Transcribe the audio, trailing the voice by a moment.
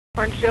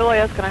Orange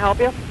Julius, can I help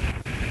you?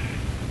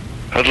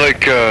 I'd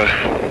like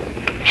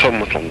something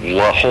with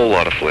a whole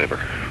lot of flavor.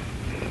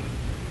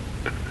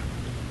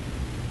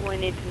 We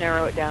need to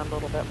narrow it down a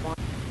little bit more.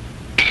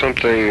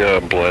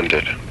 Something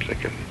blended, I'm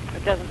thinking.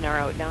 It doesn't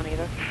narrow it down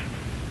either.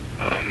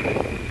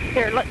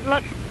 Here,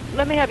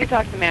 let me have you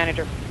talk to the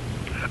manager.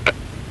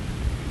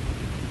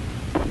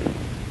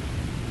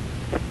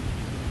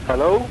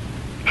 Hello?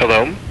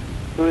 Hello?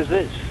 Who is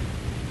this?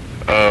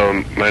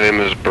 My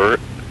name is Bert.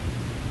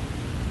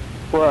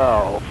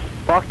 Well,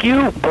 fuck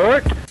you,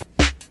 Bert.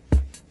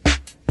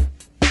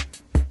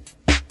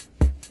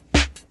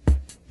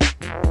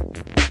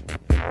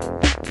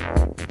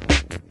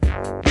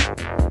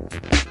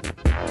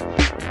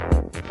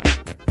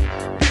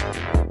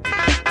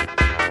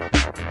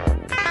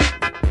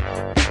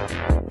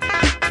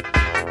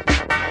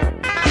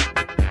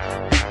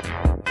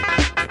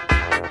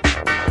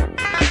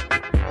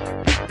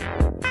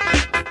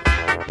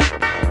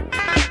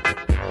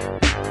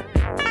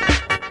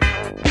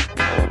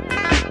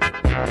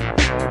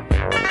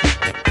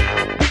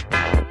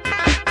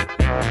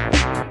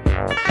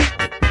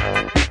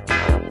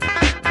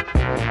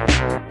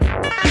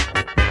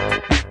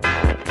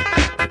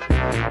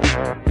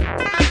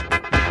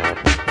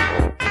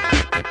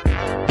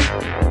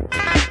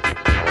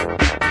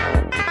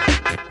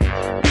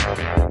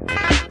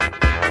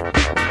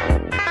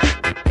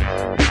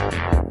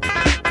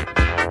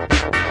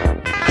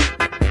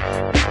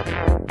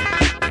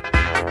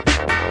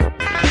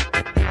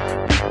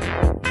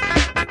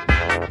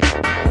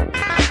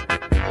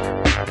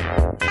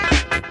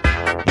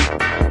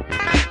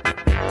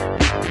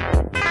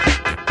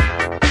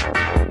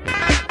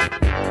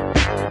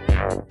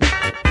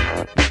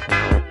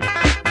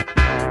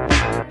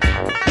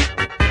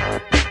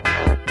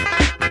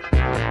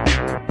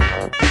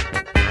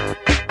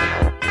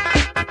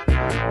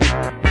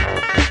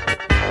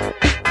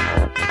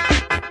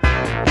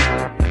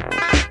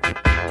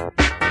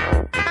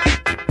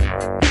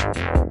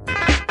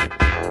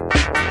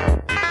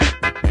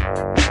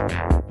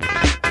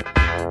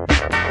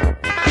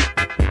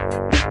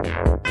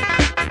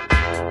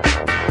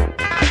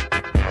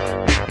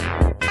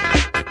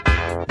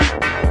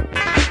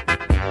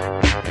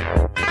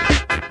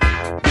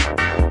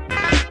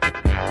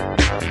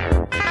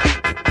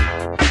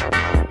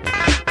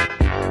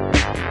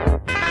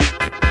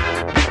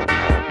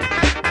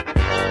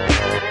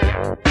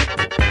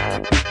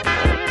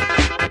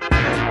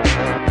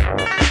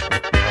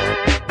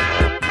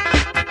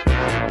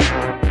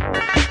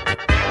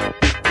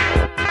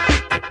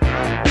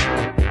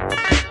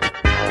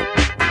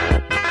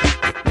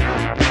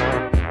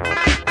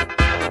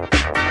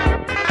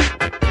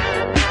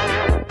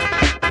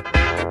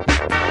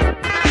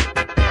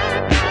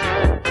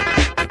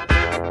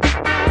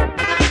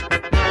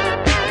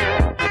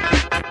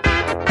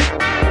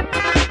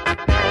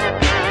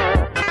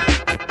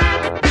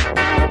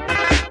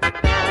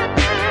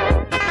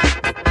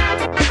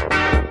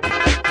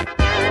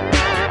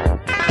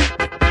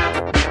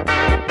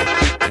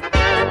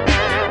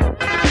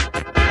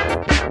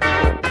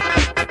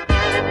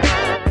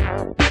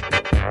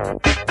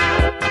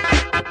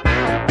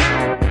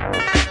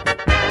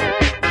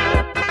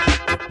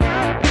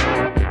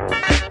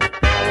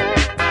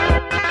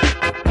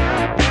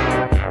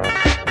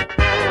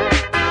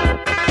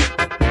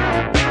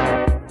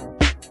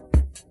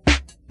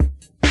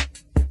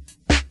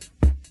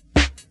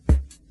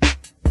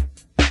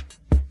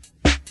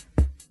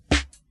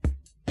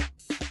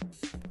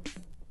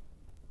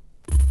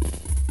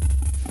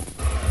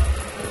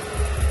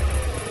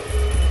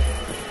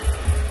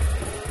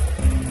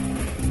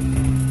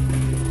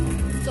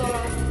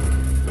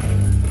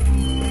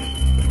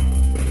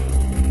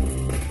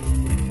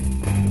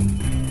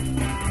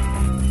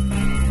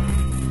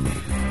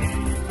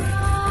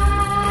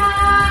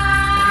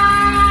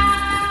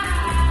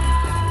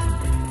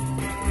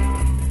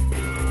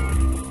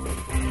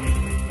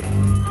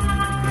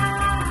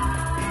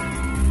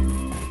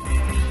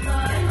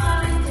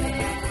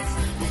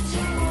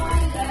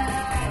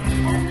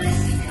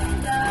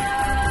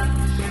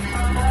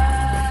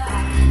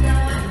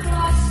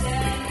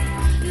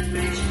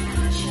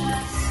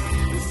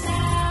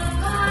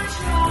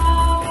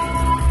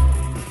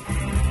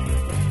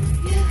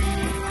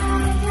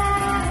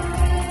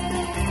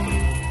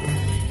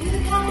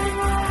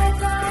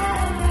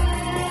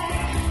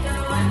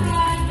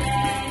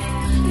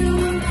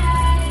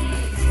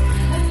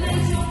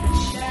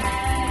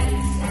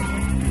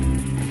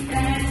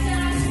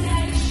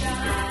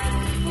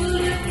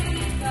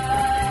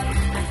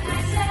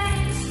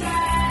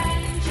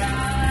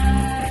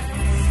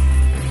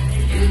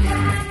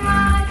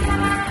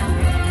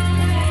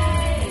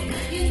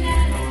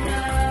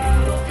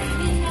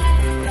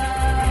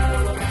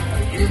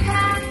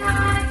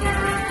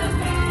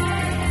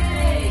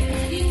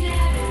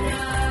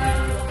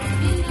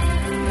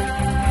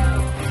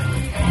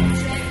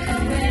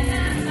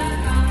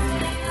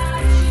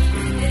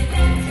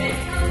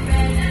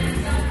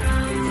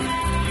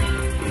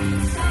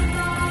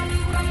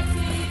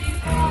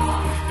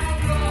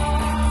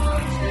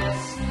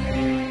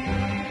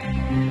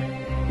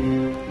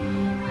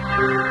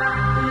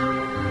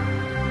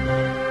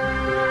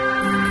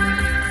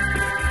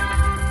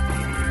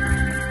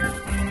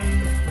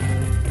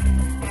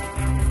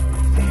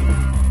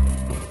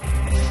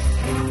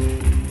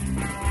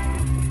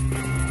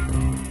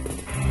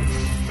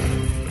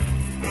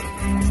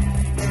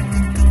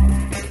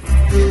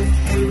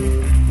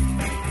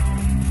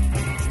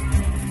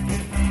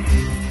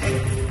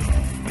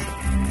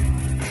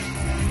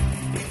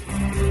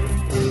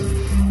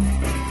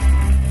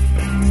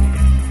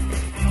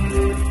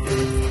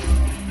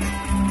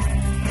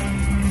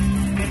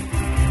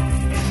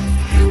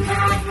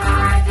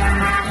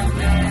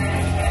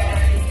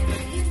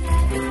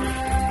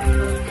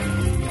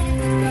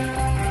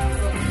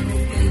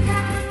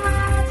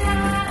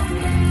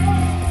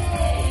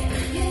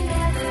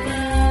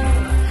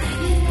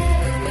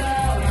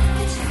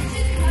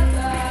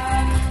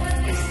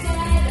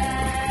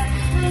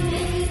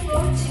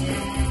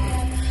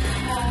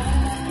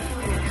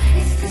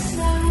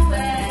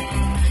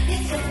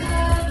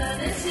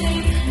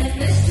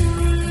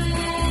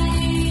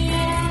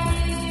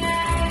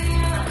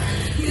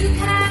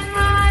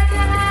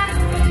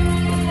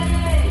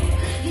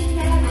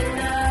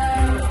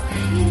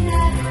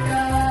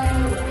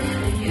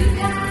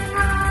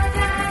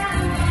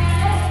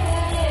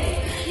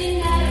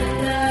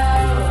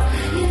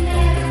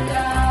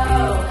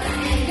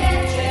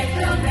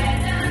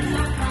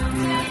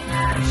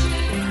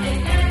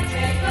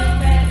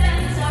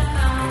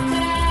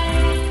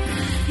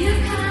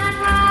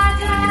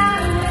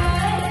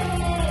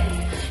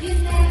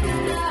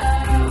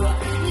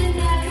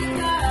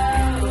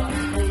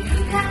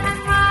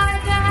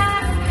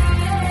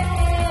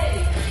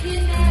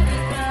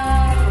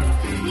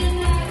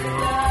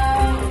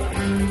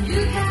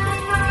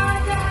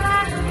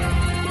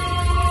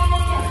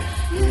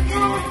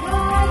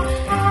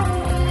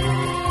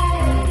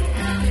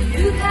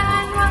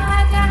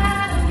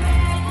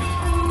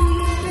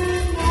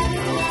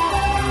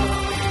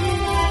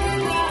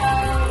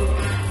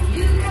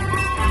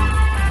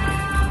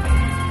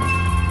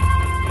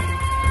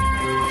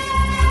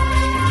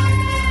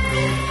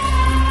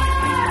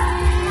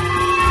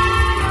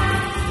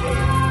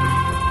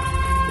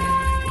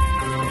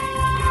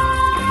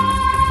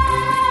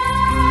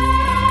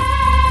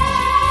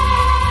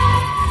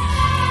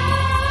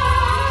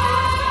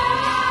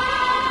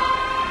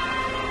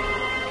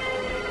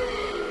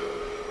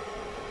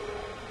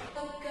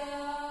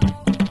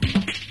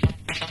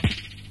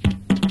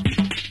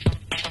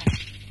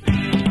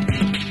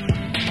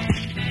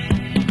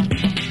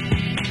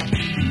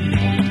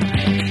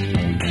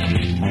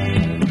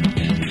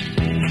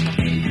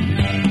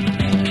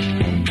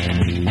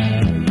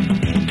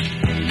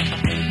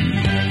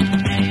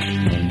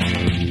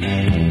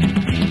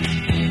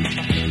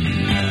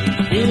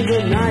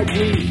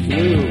 nightly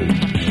through,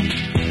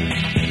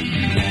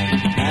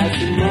 as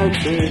the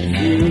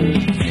multitude,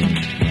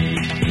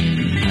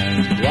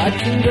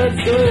 watching us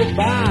go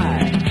by,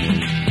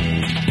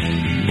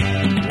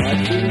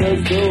 watching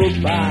us go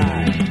by.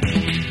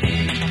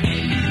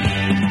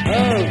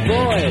 Her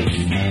voice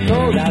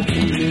called out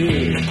to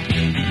me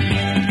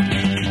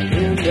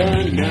in the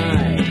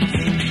night.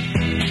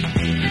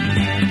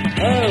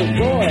 Her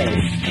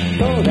voice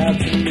called out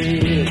to me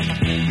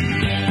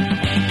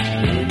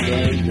in the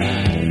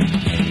night.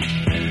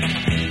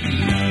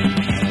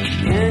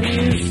 Can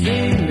you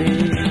see me?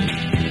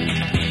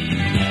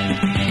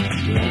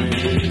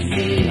 Blinding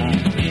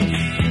lights.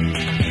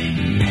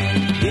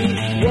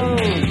 Each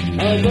one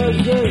of us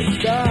a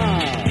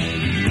star.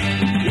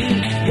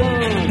 Each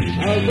one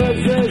of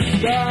us a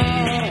star.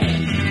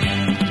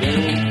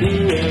 Don't be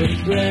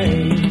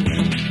afraid.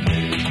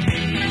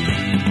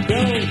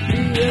 Don't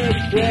be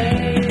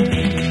afraid.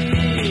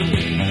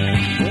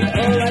 We're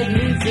all like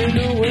leaves in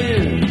the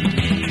wind.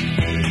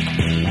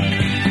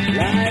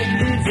 Like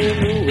leaves in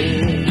the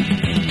wind.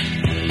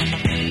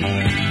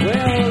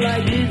 We're all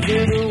like leaves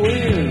in the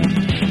wind.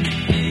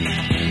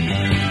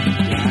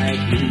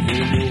 Like leaves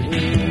in the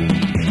wind.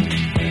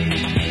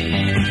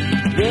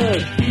 The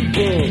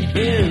people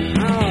in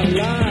our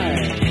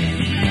lives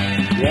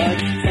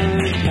watch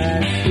time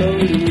pass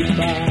slowly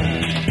by.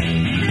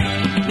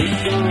 The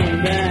song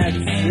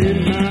that's in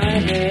my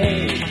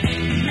head,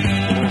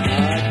 my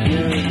heart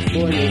yearns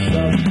for your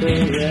soft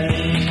caress.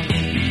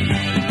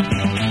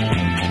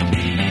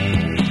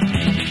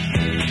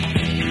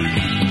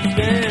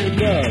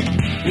 Stand up,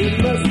 we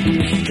must be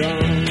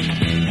strong.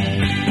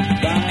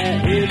 Fire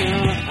in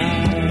our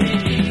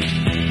eyes,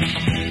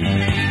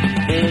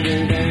 further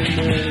than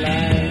the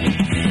lights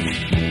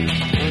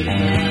on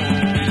high.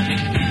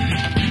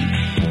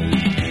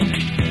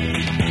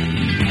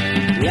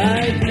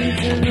 Like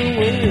leaves in the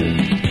wind.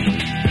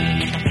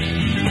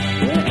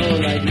 We're all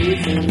like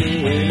leaves in the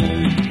wind.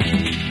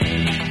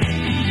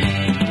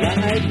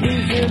 Like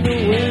leaves in the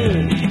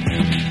wind.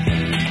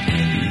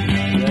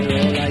 We're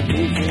all like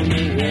leaves in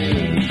the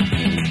wind.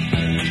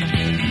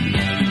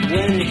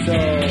 When it's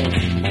all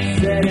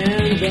said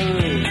and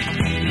done,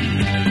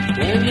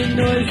 when the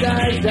noise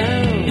dies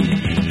down,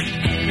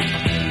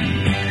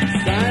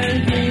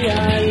 silently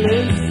I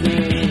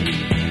listen.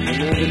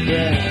 Another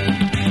breath,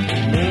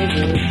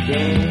 another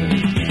dawn.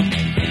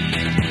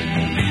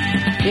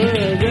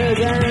 Further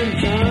than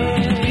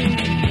time,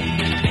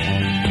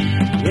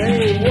 they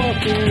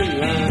walk in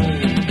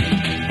line.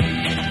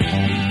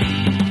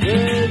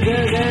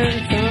 Further than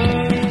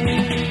time,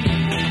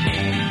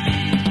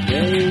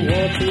 they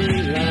walk in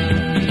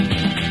line.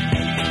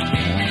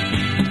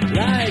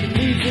 Like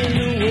leaves in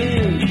the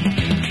wind.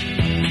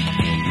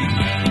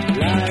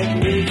 Like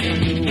leaves in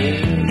the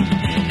wind.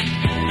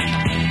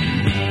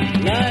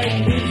 Like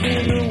leaves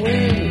in the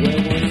wind,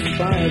 where once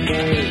fire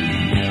burned.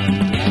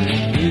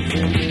 Like leaves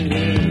in the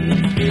wind,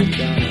 that's good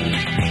time.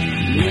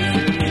 Leaves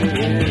in the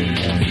wind,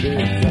 that's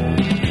good time.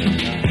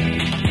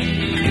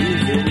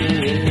 Leaves in the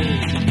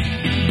wind.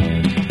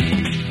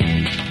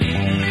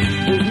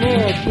 There's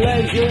more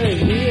pleasure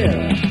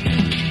here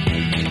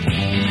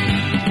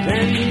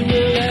than you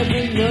will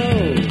ever know.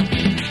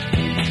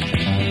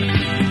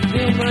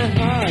 Feel my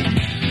heart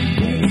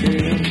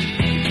beating,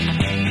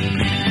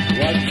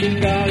 watching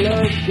our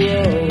love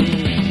grow.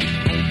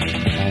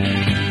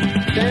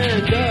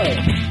 Stand up,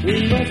 we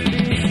must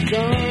be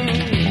strong.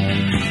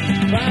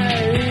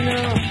 Fire in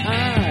our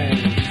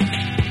eyes.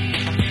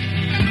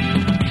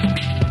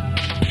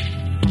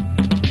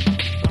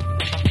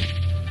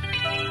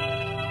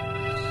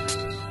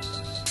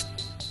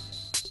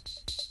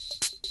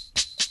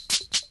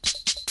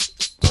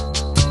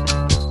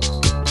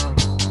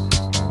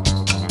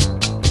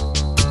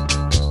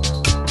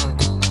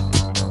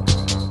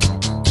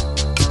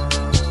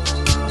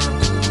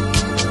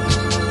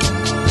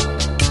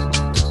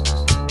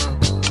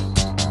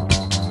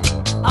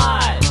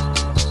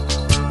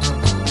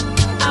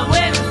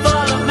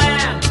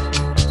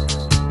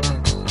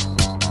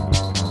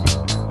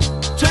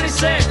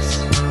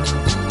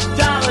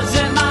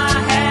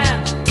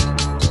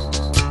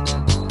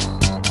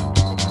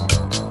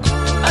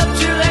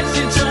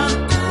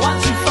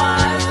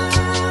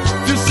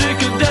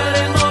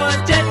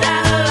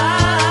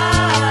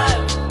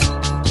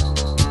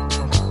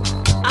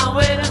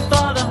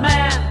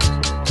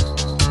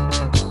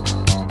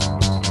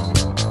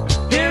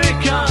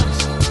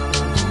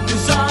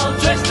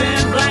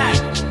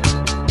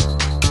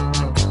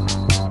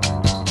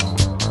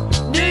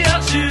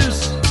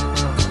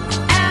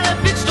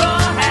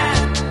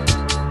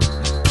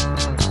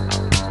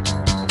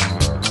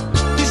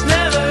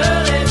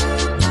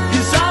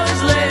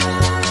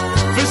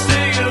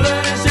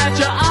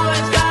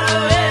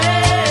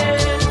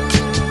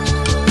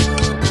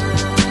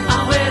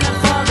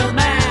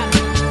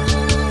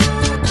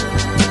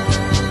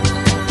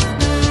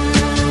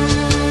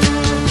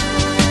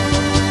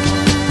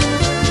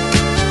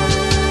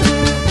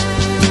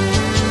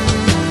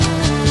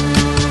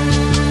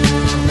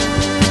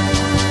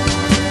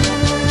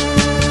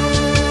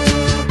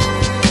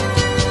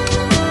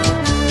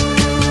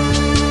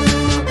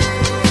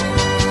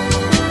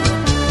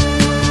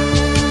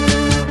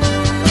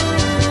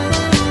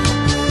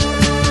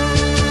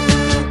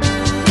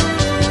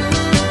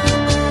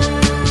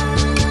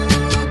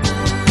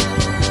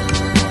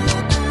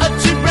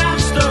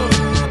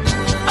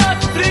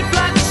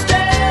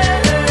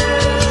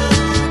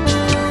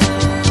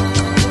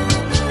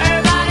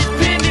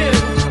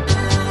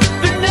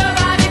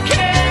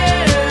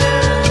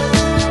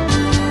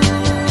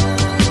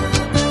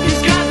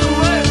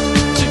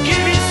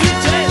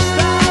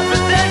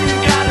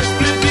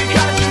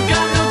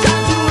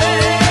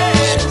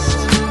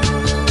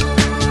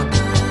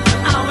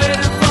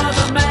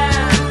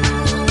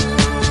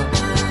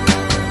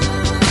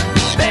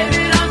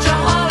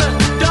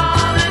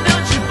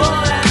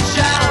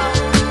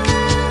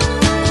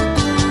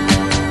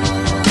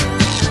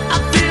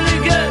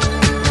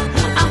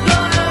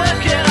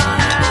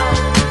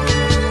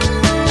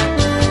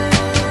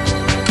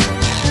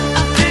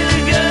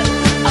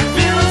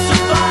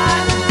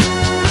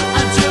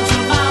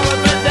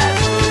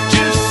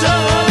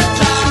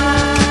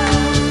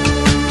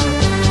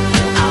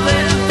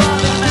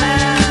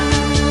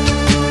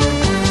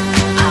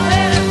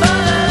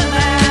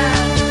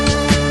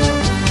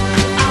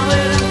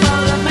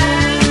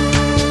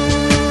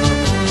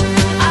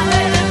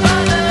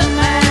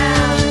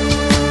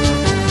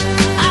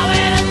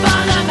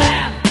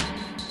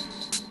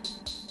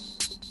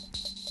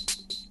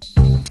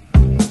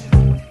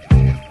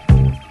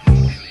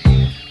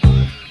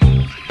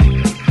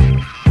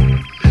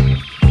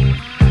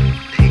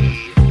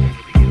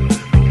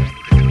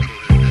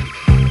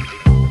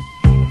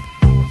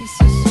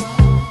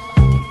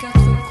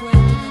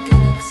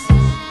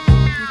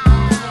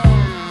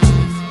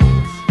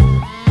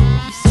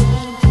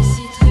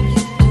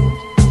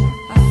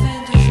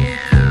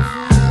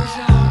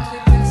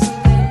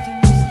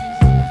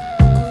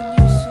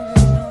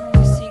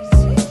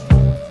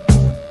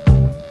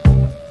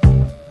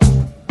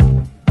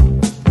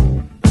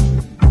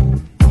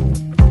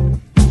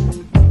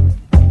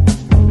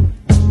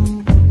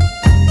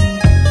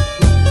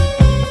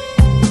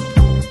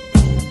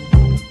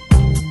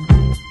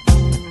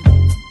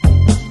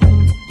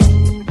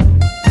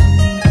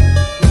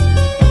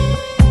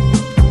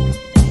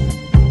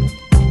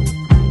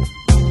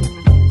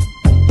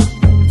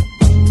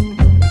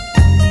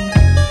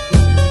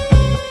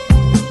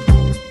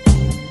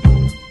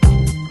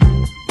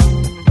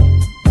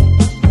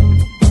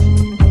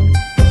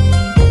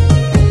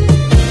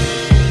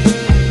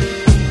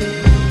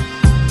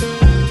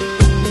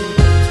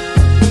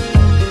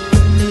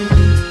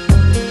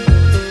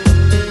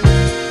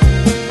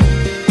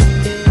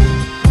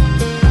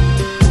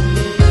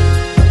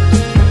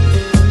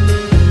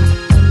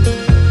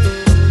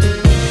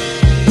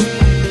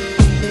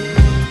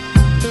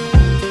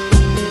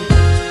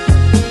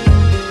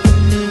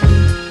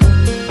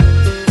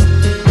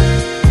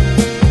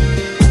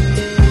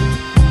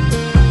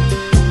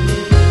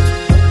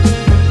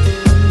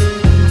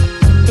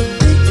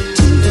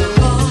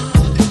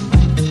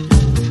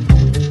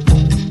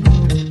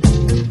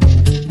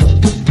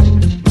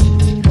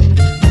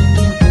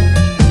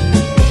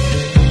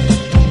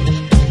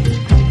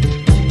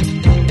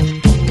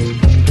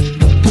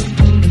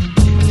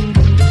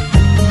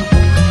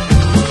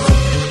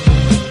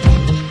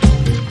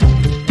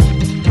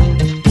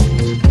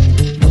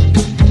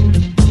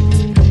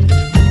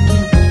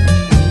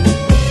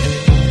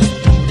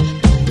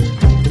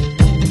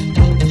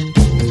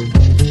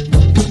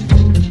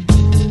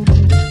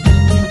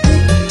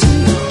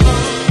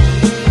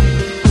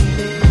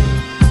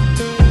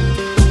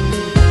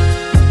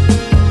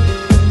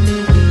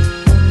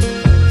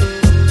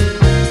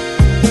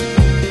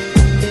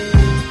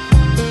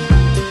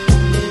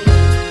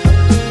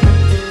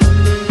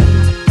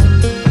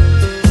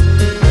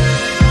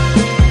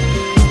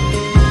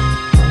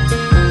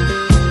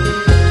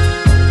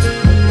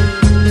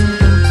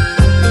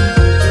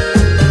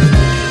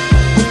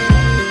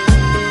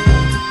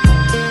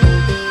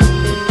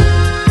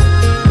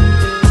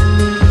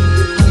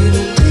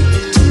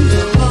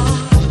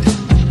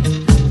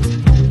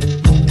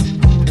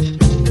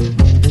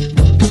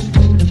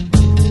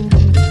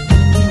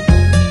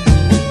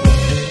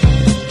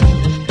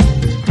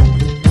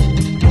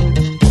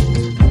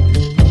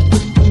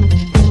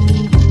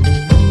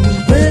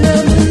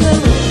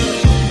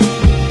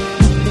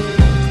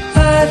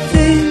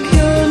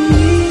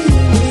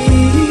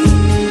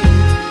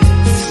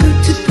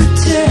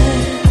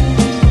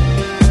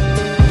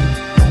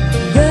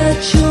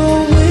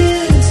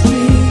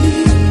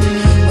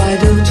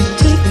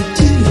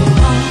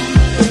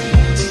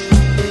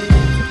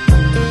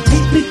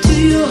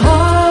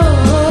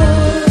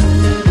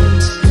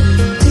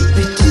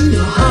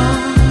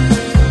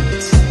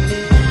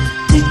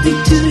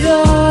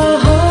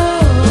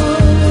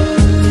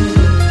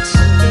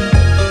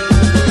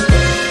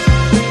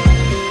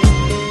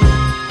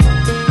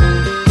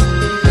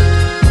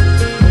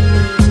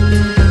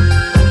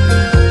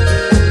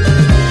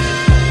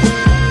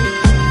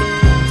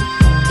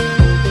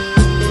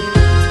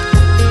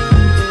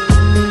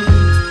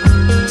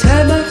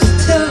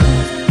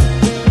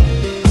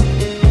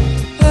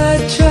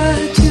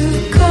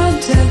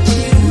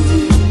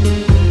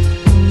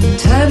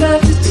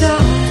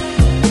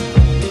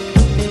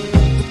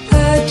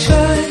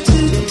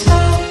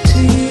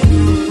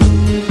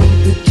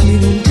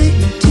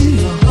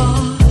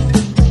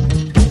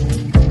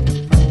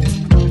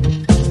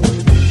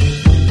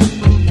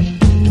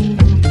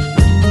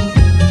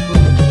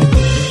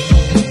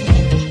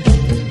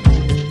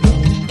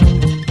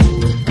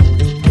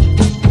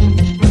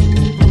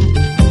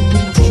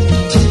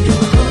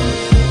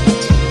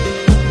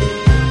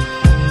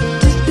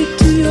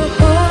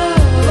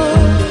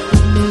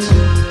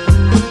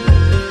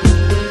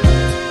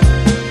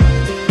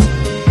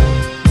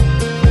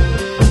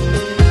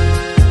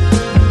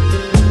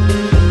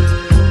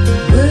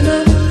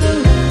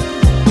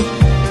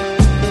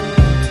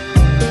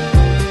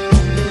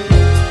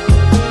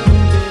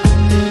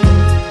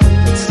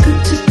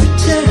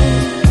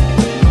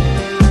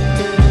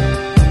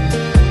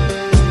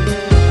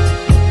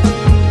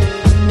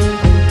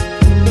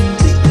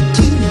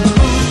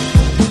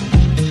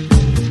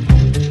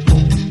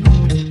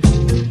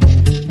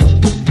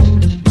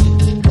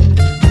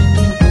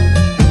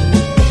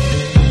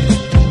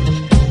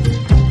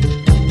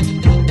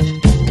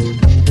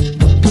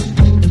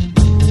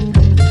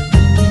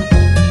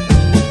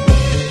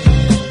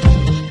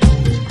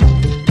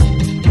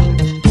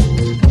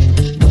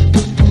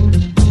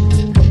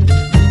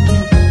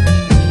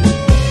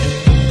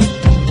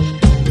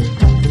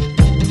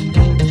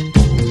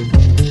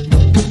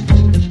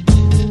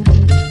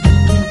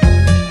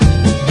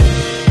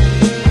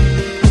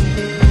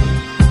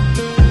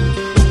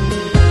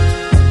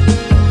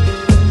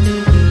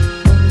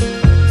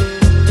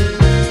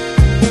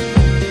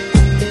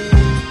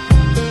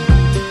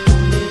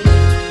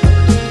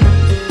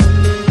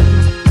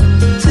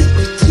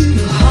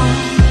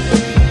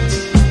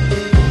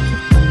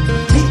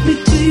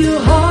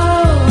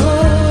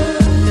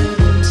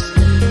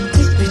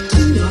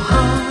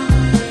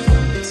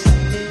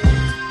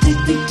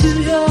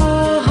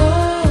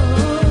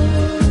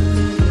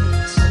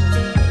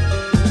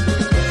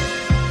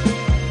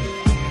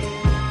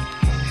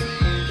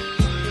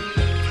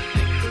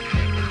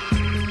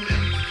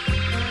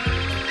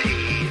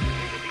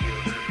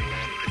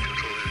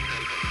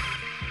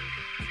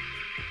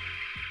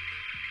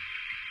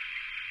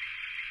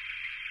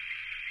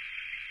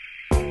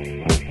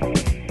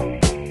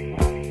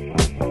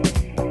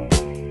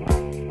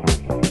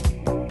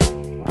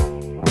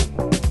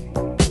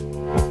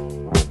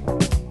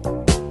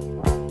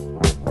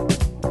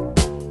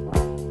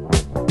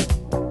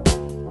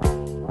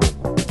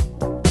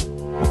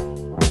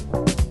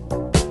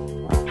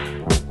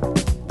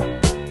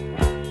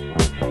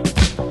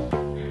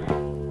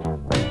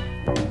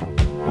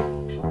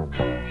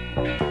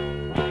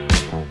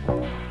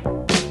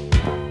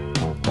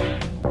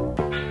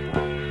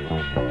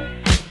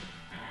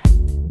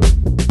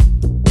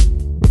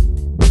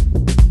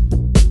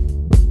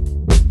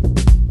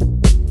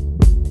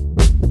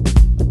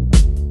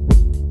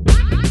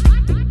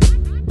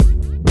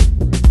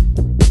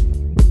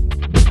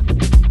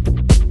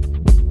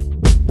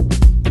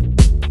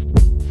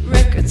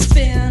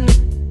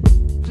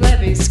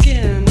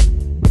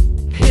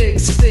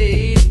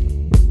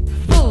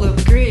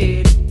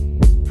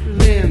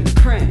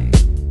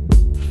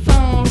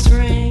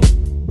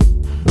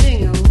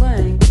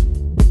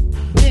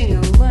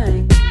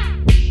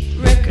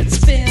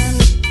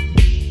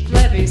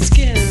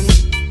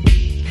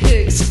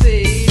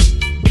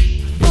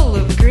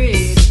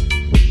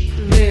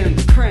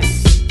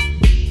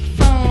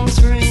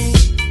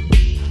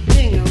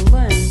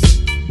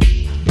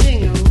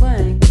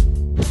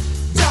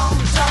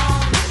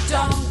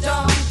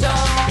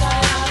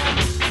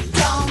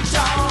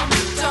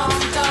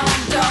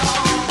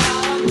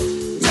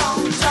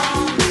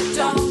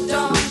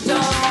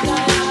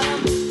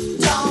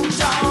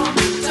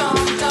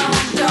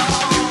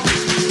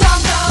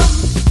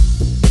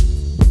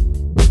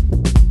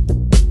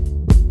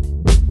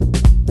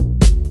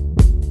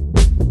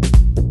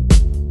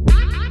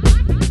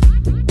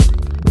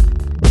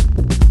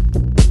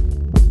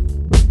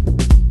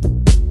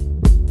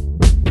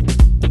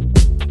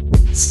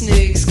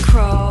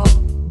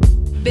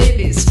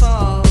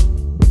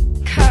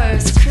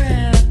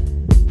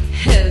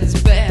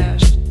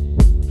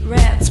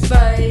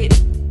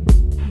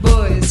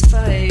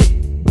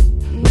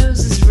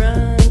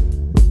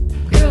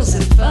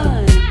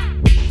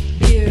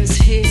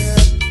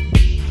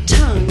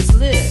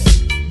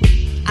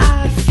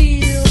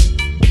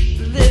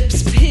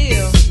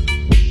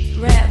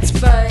 Cats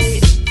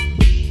bite,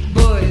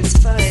 boys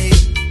fight,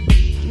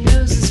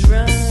 noses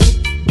run,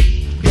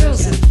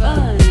 girls have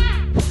fun.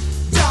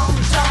 Dom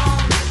dom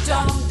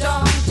dom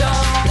dom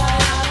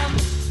dom,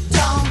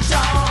 dom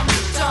dom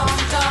dom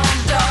dom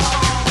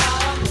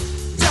dom,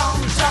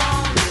 dom dom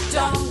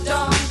dom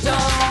dom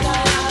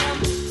dom,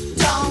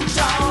 dom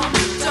dom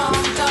dom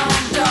dom dom,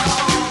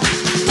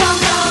 dom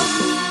dom.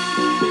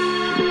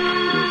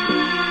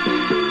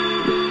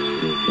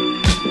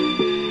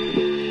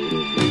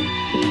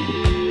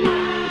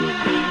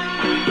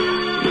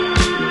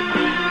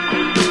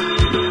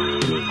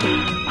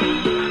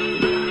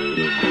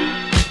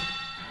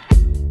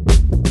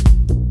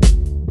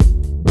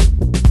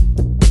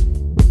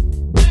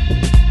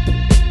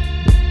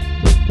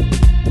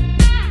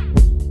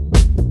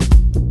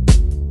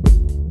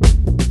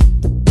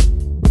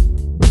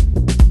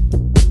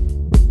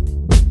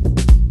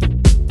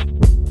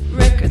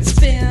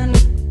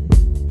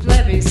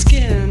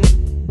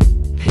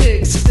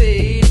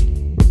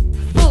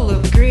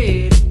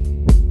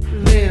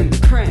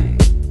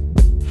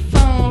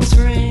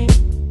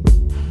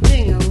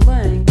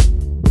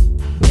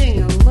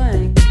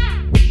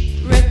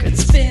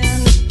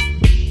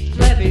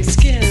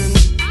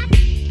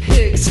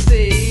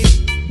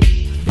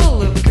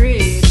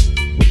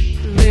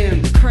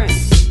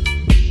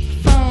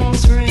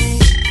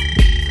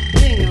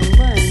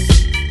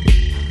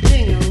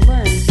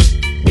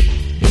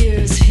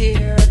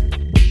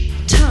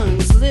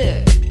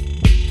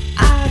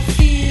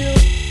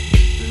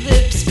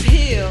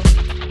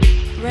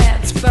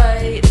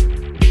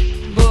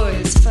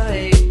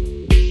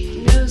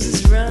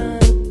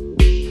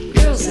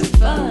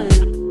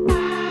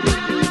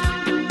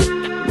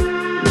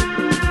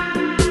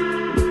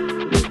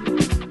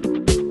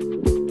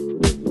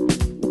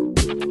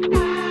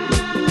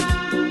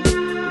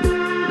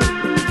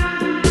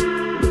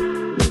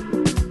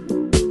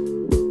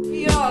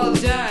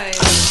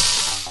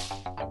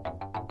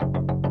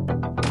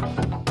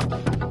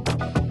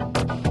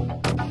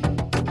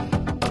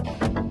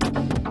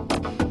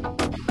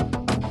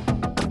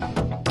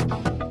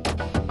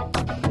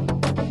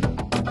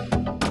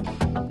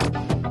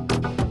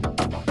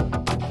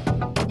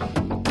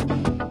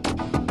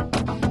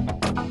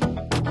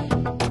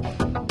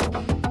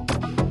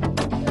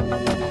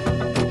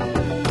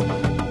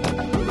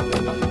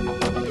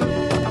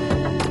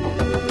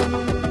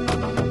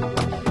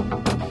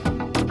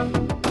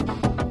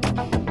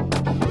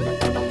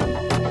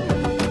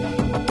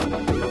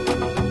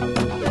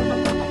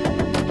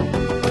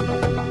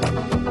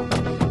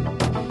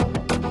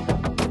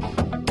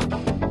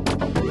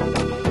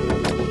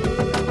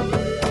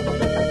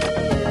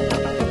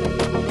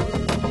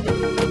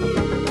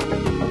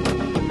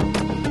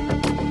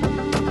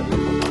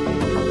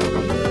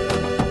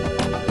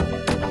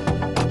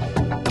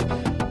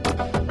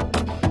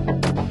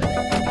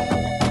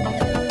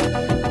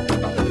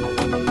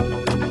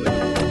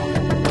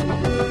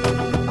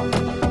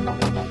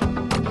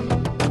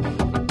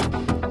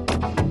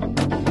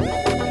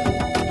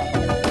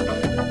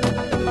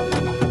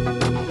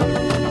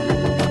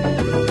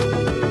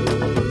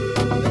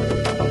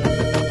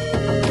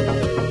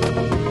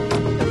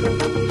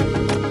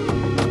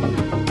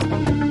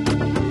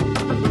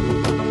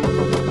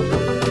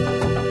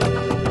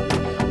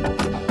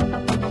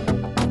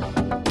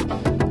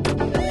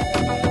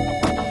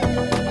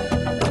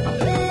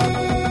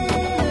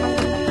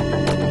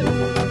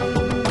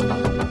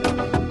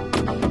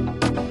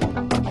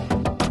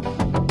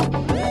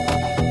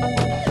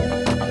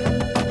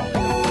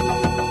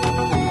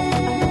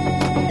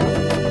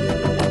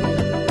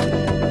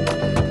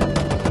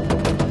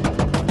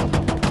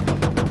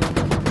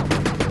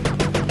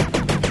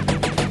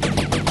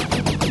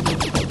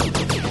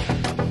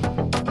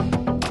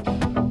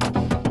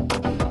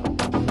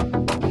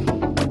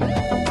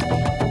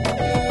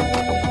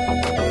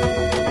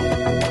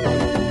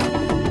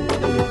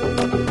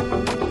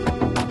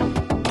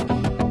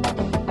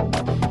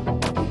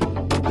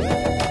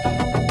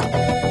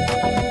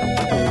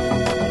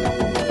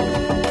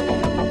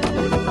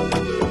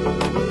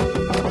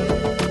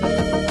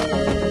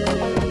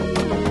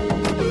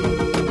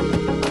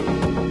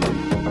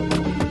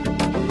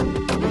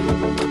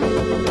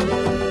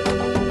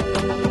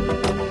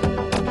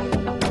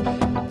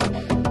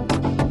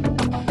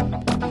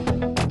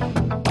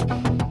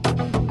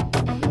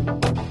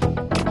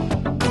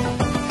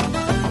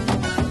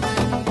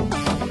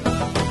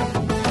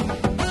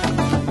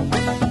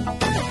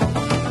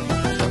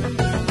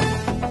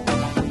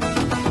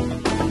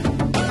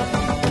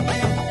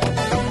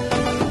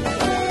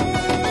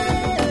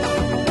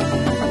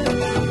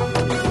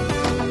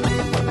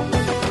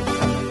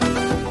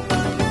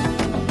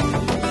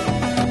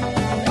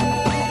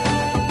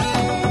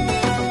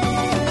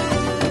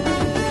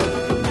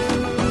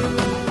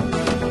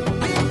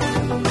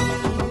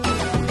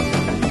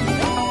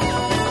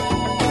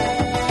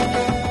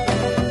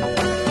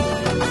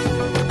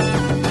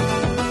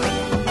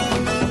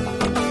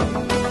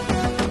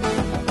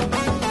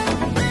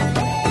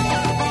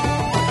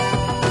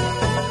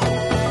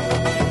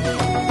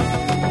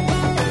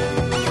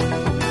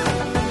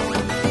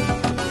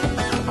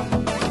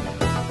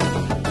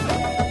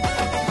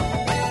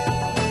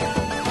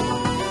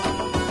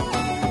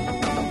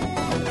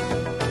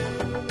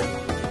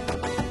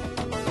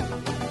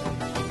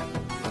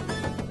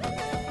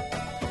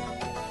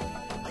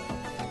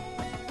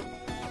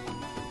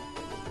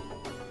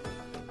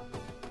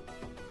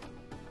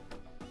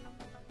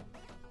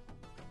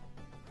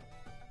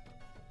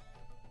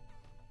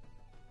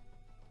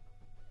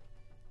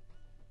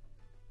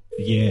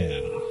 Yeah.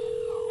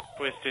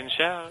 Whiston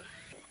Shout.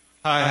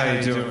 Hi, how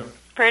you doing?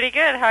 Pretty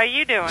good. How are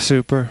you doing?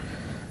 Super.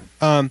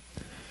 I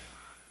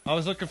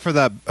was looking for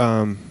that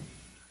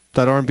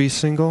R&B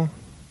single.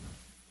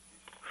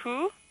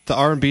 Who? The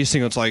R&B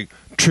single. It's like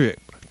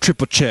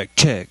triple check,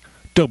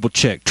 double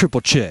check,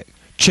 triple check,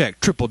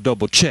 triple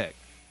double check,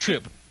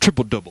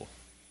 triple double.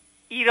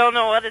 You don't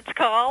know what it's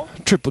called?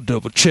 Triple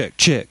double check,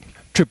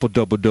 triple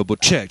double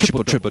check,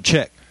 triple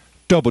check,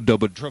 double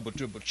triple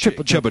check,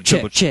 triple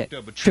check,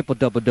 Triple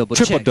double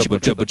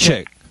triple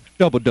check,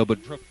 double.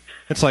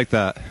 It's like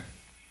that.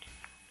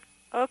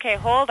 Okay,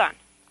 hold on.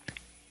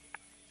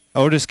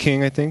 Otis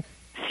King, I think.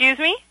 Excuse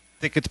me? I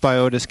think it's by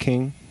Otis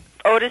King.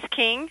 Otis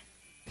King?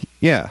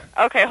 Yeah.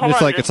 Okay, hold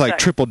And on. it's like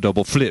triple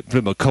double flip,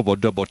 a couple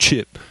double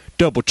trip,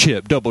 double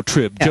trip, double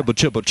chip.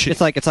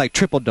 It's like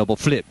triple double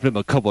flip,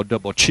 a couple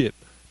double chip,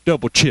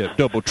 double trip,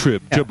 double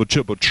chip.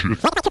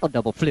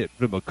 double flip.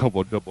 A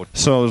couple double.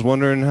 So I was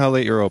wondering how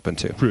late you're open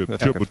to.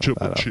 Triple chip.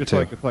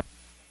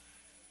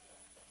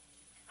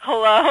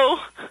 Hello?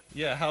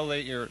 Yeah, how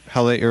late you're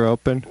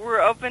open?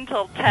 We're open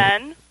till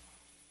 10?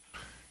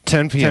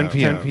 10 p.m.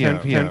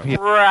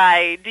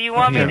 Right. Do you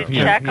want me to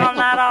check on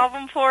that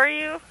album for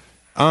you?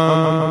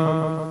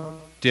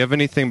 Do you have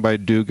anything by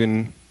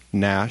Dugan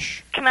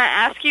Nash? Can I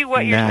ask you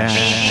what you're thinking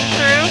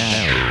through?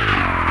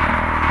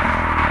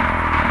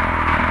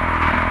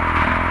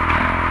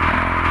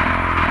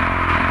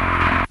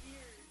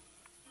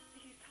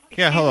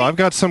 Yeah, hello. I've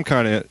got some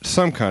kind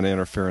of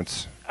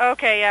interference.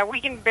 Okay, yeah,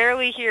 we can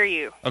barely hear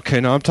you. Okay,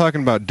 no, I'm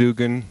talking about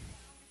Dugan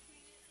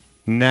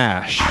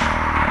Nash.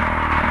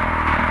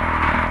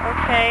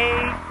 Okay.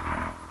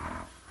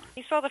 Can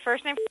you spell the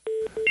first name?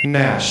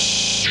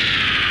 Nash.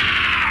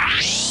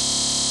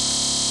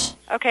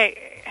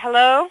 Okay,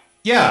 hello?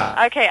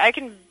 Yeah. Okay, I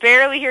can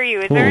barely hear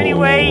you. Is there any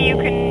way you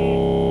can...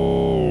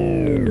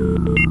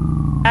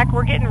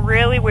 We're getting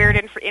really weird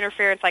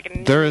interference. I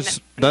can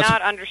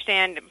not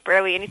understand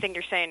barely anything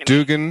you're saying to me.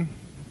 Dugan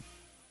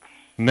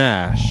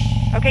Nash.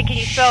 Okay, can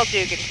you spell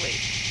Dugan,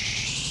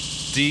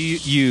 please?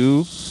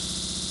 D-U...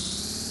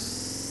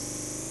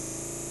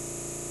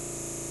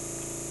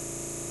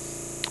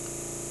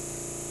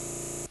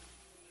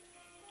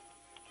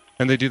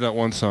 And they do that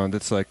one song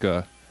that's like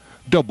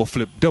double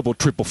flip, double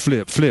triple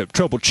flip,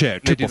 triple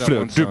check, triple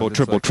flip, triple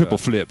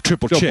flip,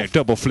 triple check,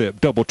 double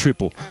flip, double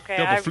triple. Okay,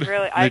 double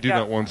flip. They do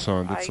that one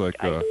song that's like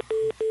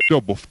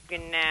double.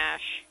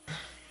 Nash.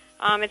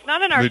 It's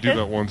not an artist. They do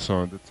that one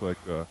song that's like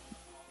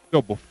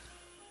double.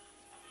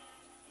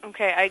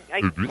 Okay,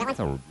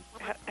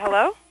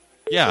 hello?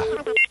 Yeah,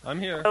 I'm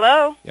here.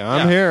 Hello? Yeah,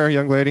 I'm here,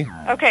 young lady.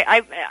 Okay,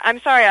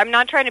 I'm sorry. I'm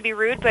not trying to be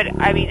rude, but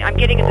I mean, I'm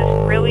getting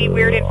this really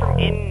weird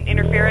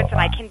interference,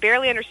 and I can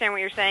barely understand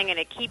what you're saying, and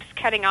it keeps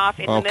cutting off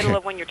in the middle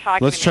of when you're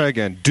talking. Let's try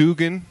again.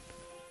 Dugan.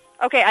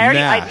 Okay, I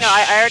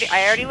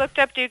already looked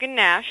up Dugan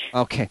Nash.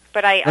 Okay.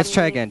 But Let's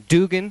try again.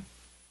 Dugan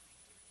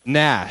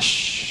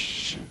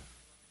Nash.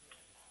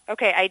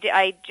 Okay,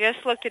 I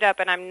just looked it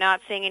up, and I'm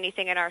not seeing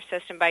anything in our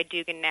system by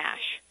Dugan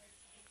Nash.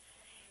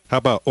 How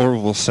about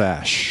Orville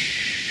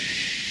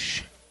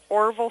Sash?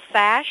 Orville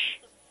Sash?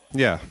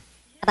 Yeah.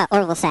 How about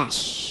Orville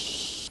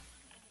Sash?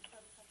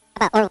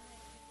 I'm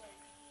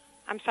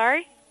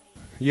sorry?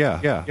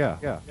 Yeah.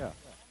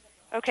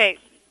 Okay.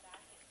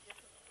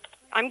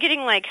 I'm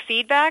getting, like,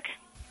 feedback.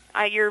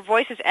 Your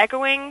voice is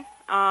echoing.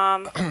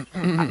 I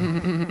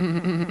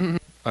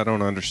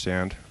don't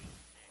understand.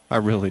 I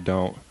really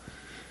don't.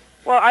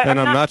 Well, I'm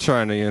not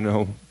trying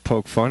to,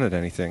 poke fun at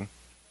anything.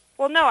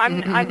 Well, no,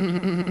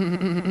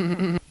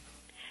 I'm...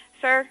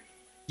 Sir?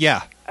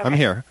 Yeah, okay. I'm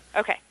here.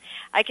 Okay.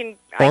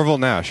 Orville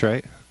Nash,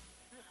 right?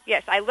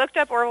 Yes, I looked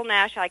up Orville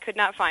Nash. I could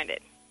not find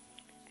it.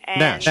 And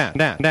Nash. Okay,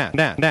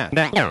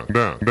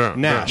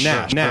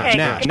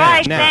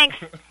 goodbye. Thanks.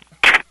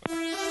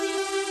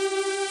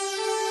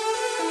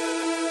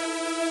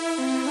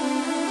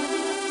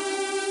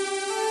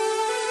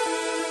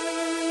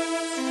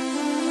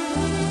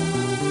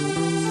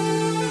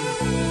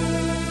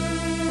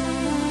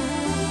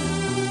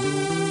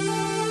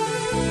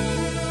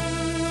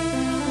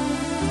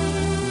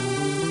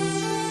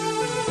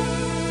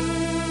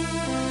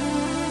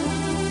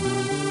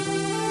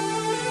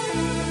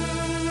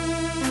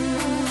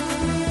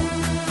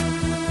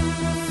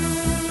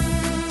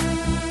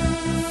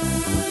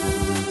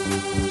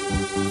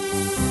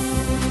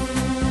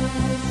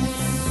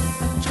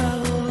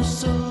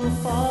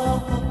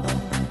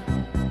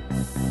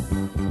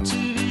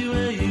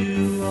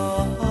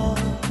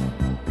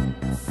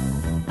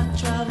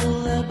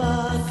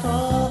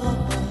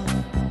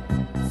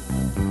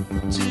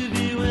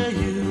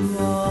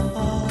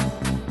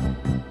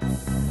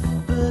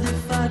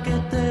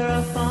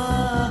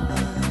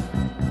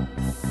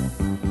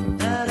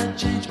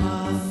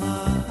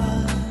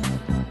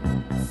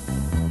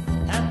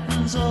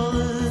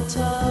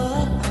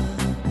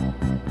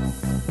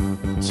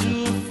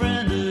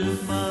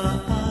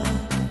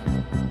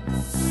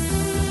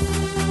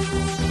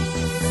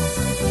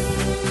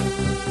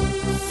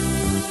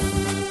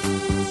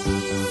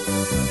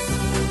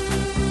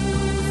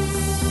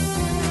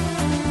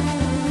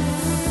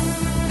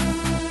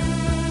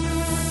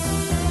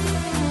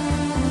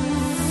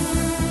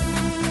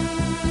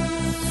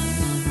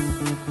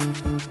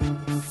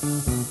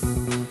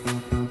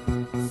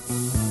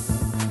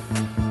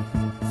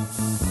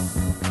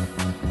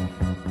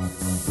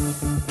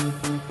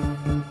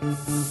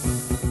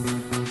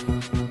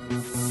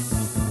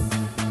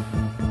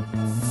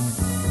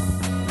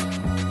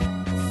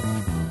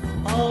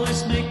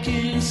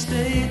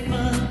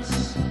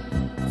 statements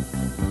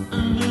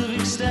and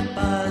moving step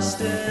by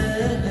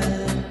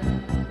step,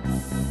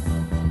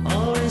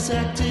 always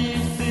acting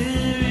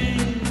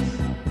theories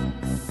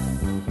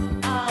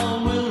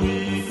I will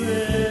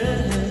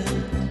regret.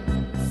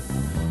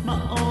 My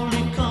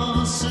only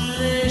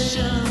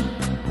consolation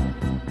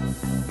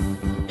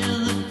in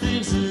the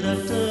things that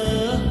I've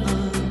done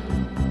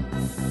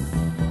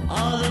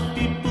are the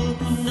people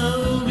who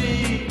know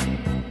me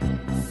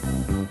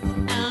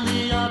and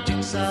the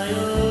objects I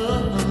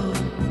own.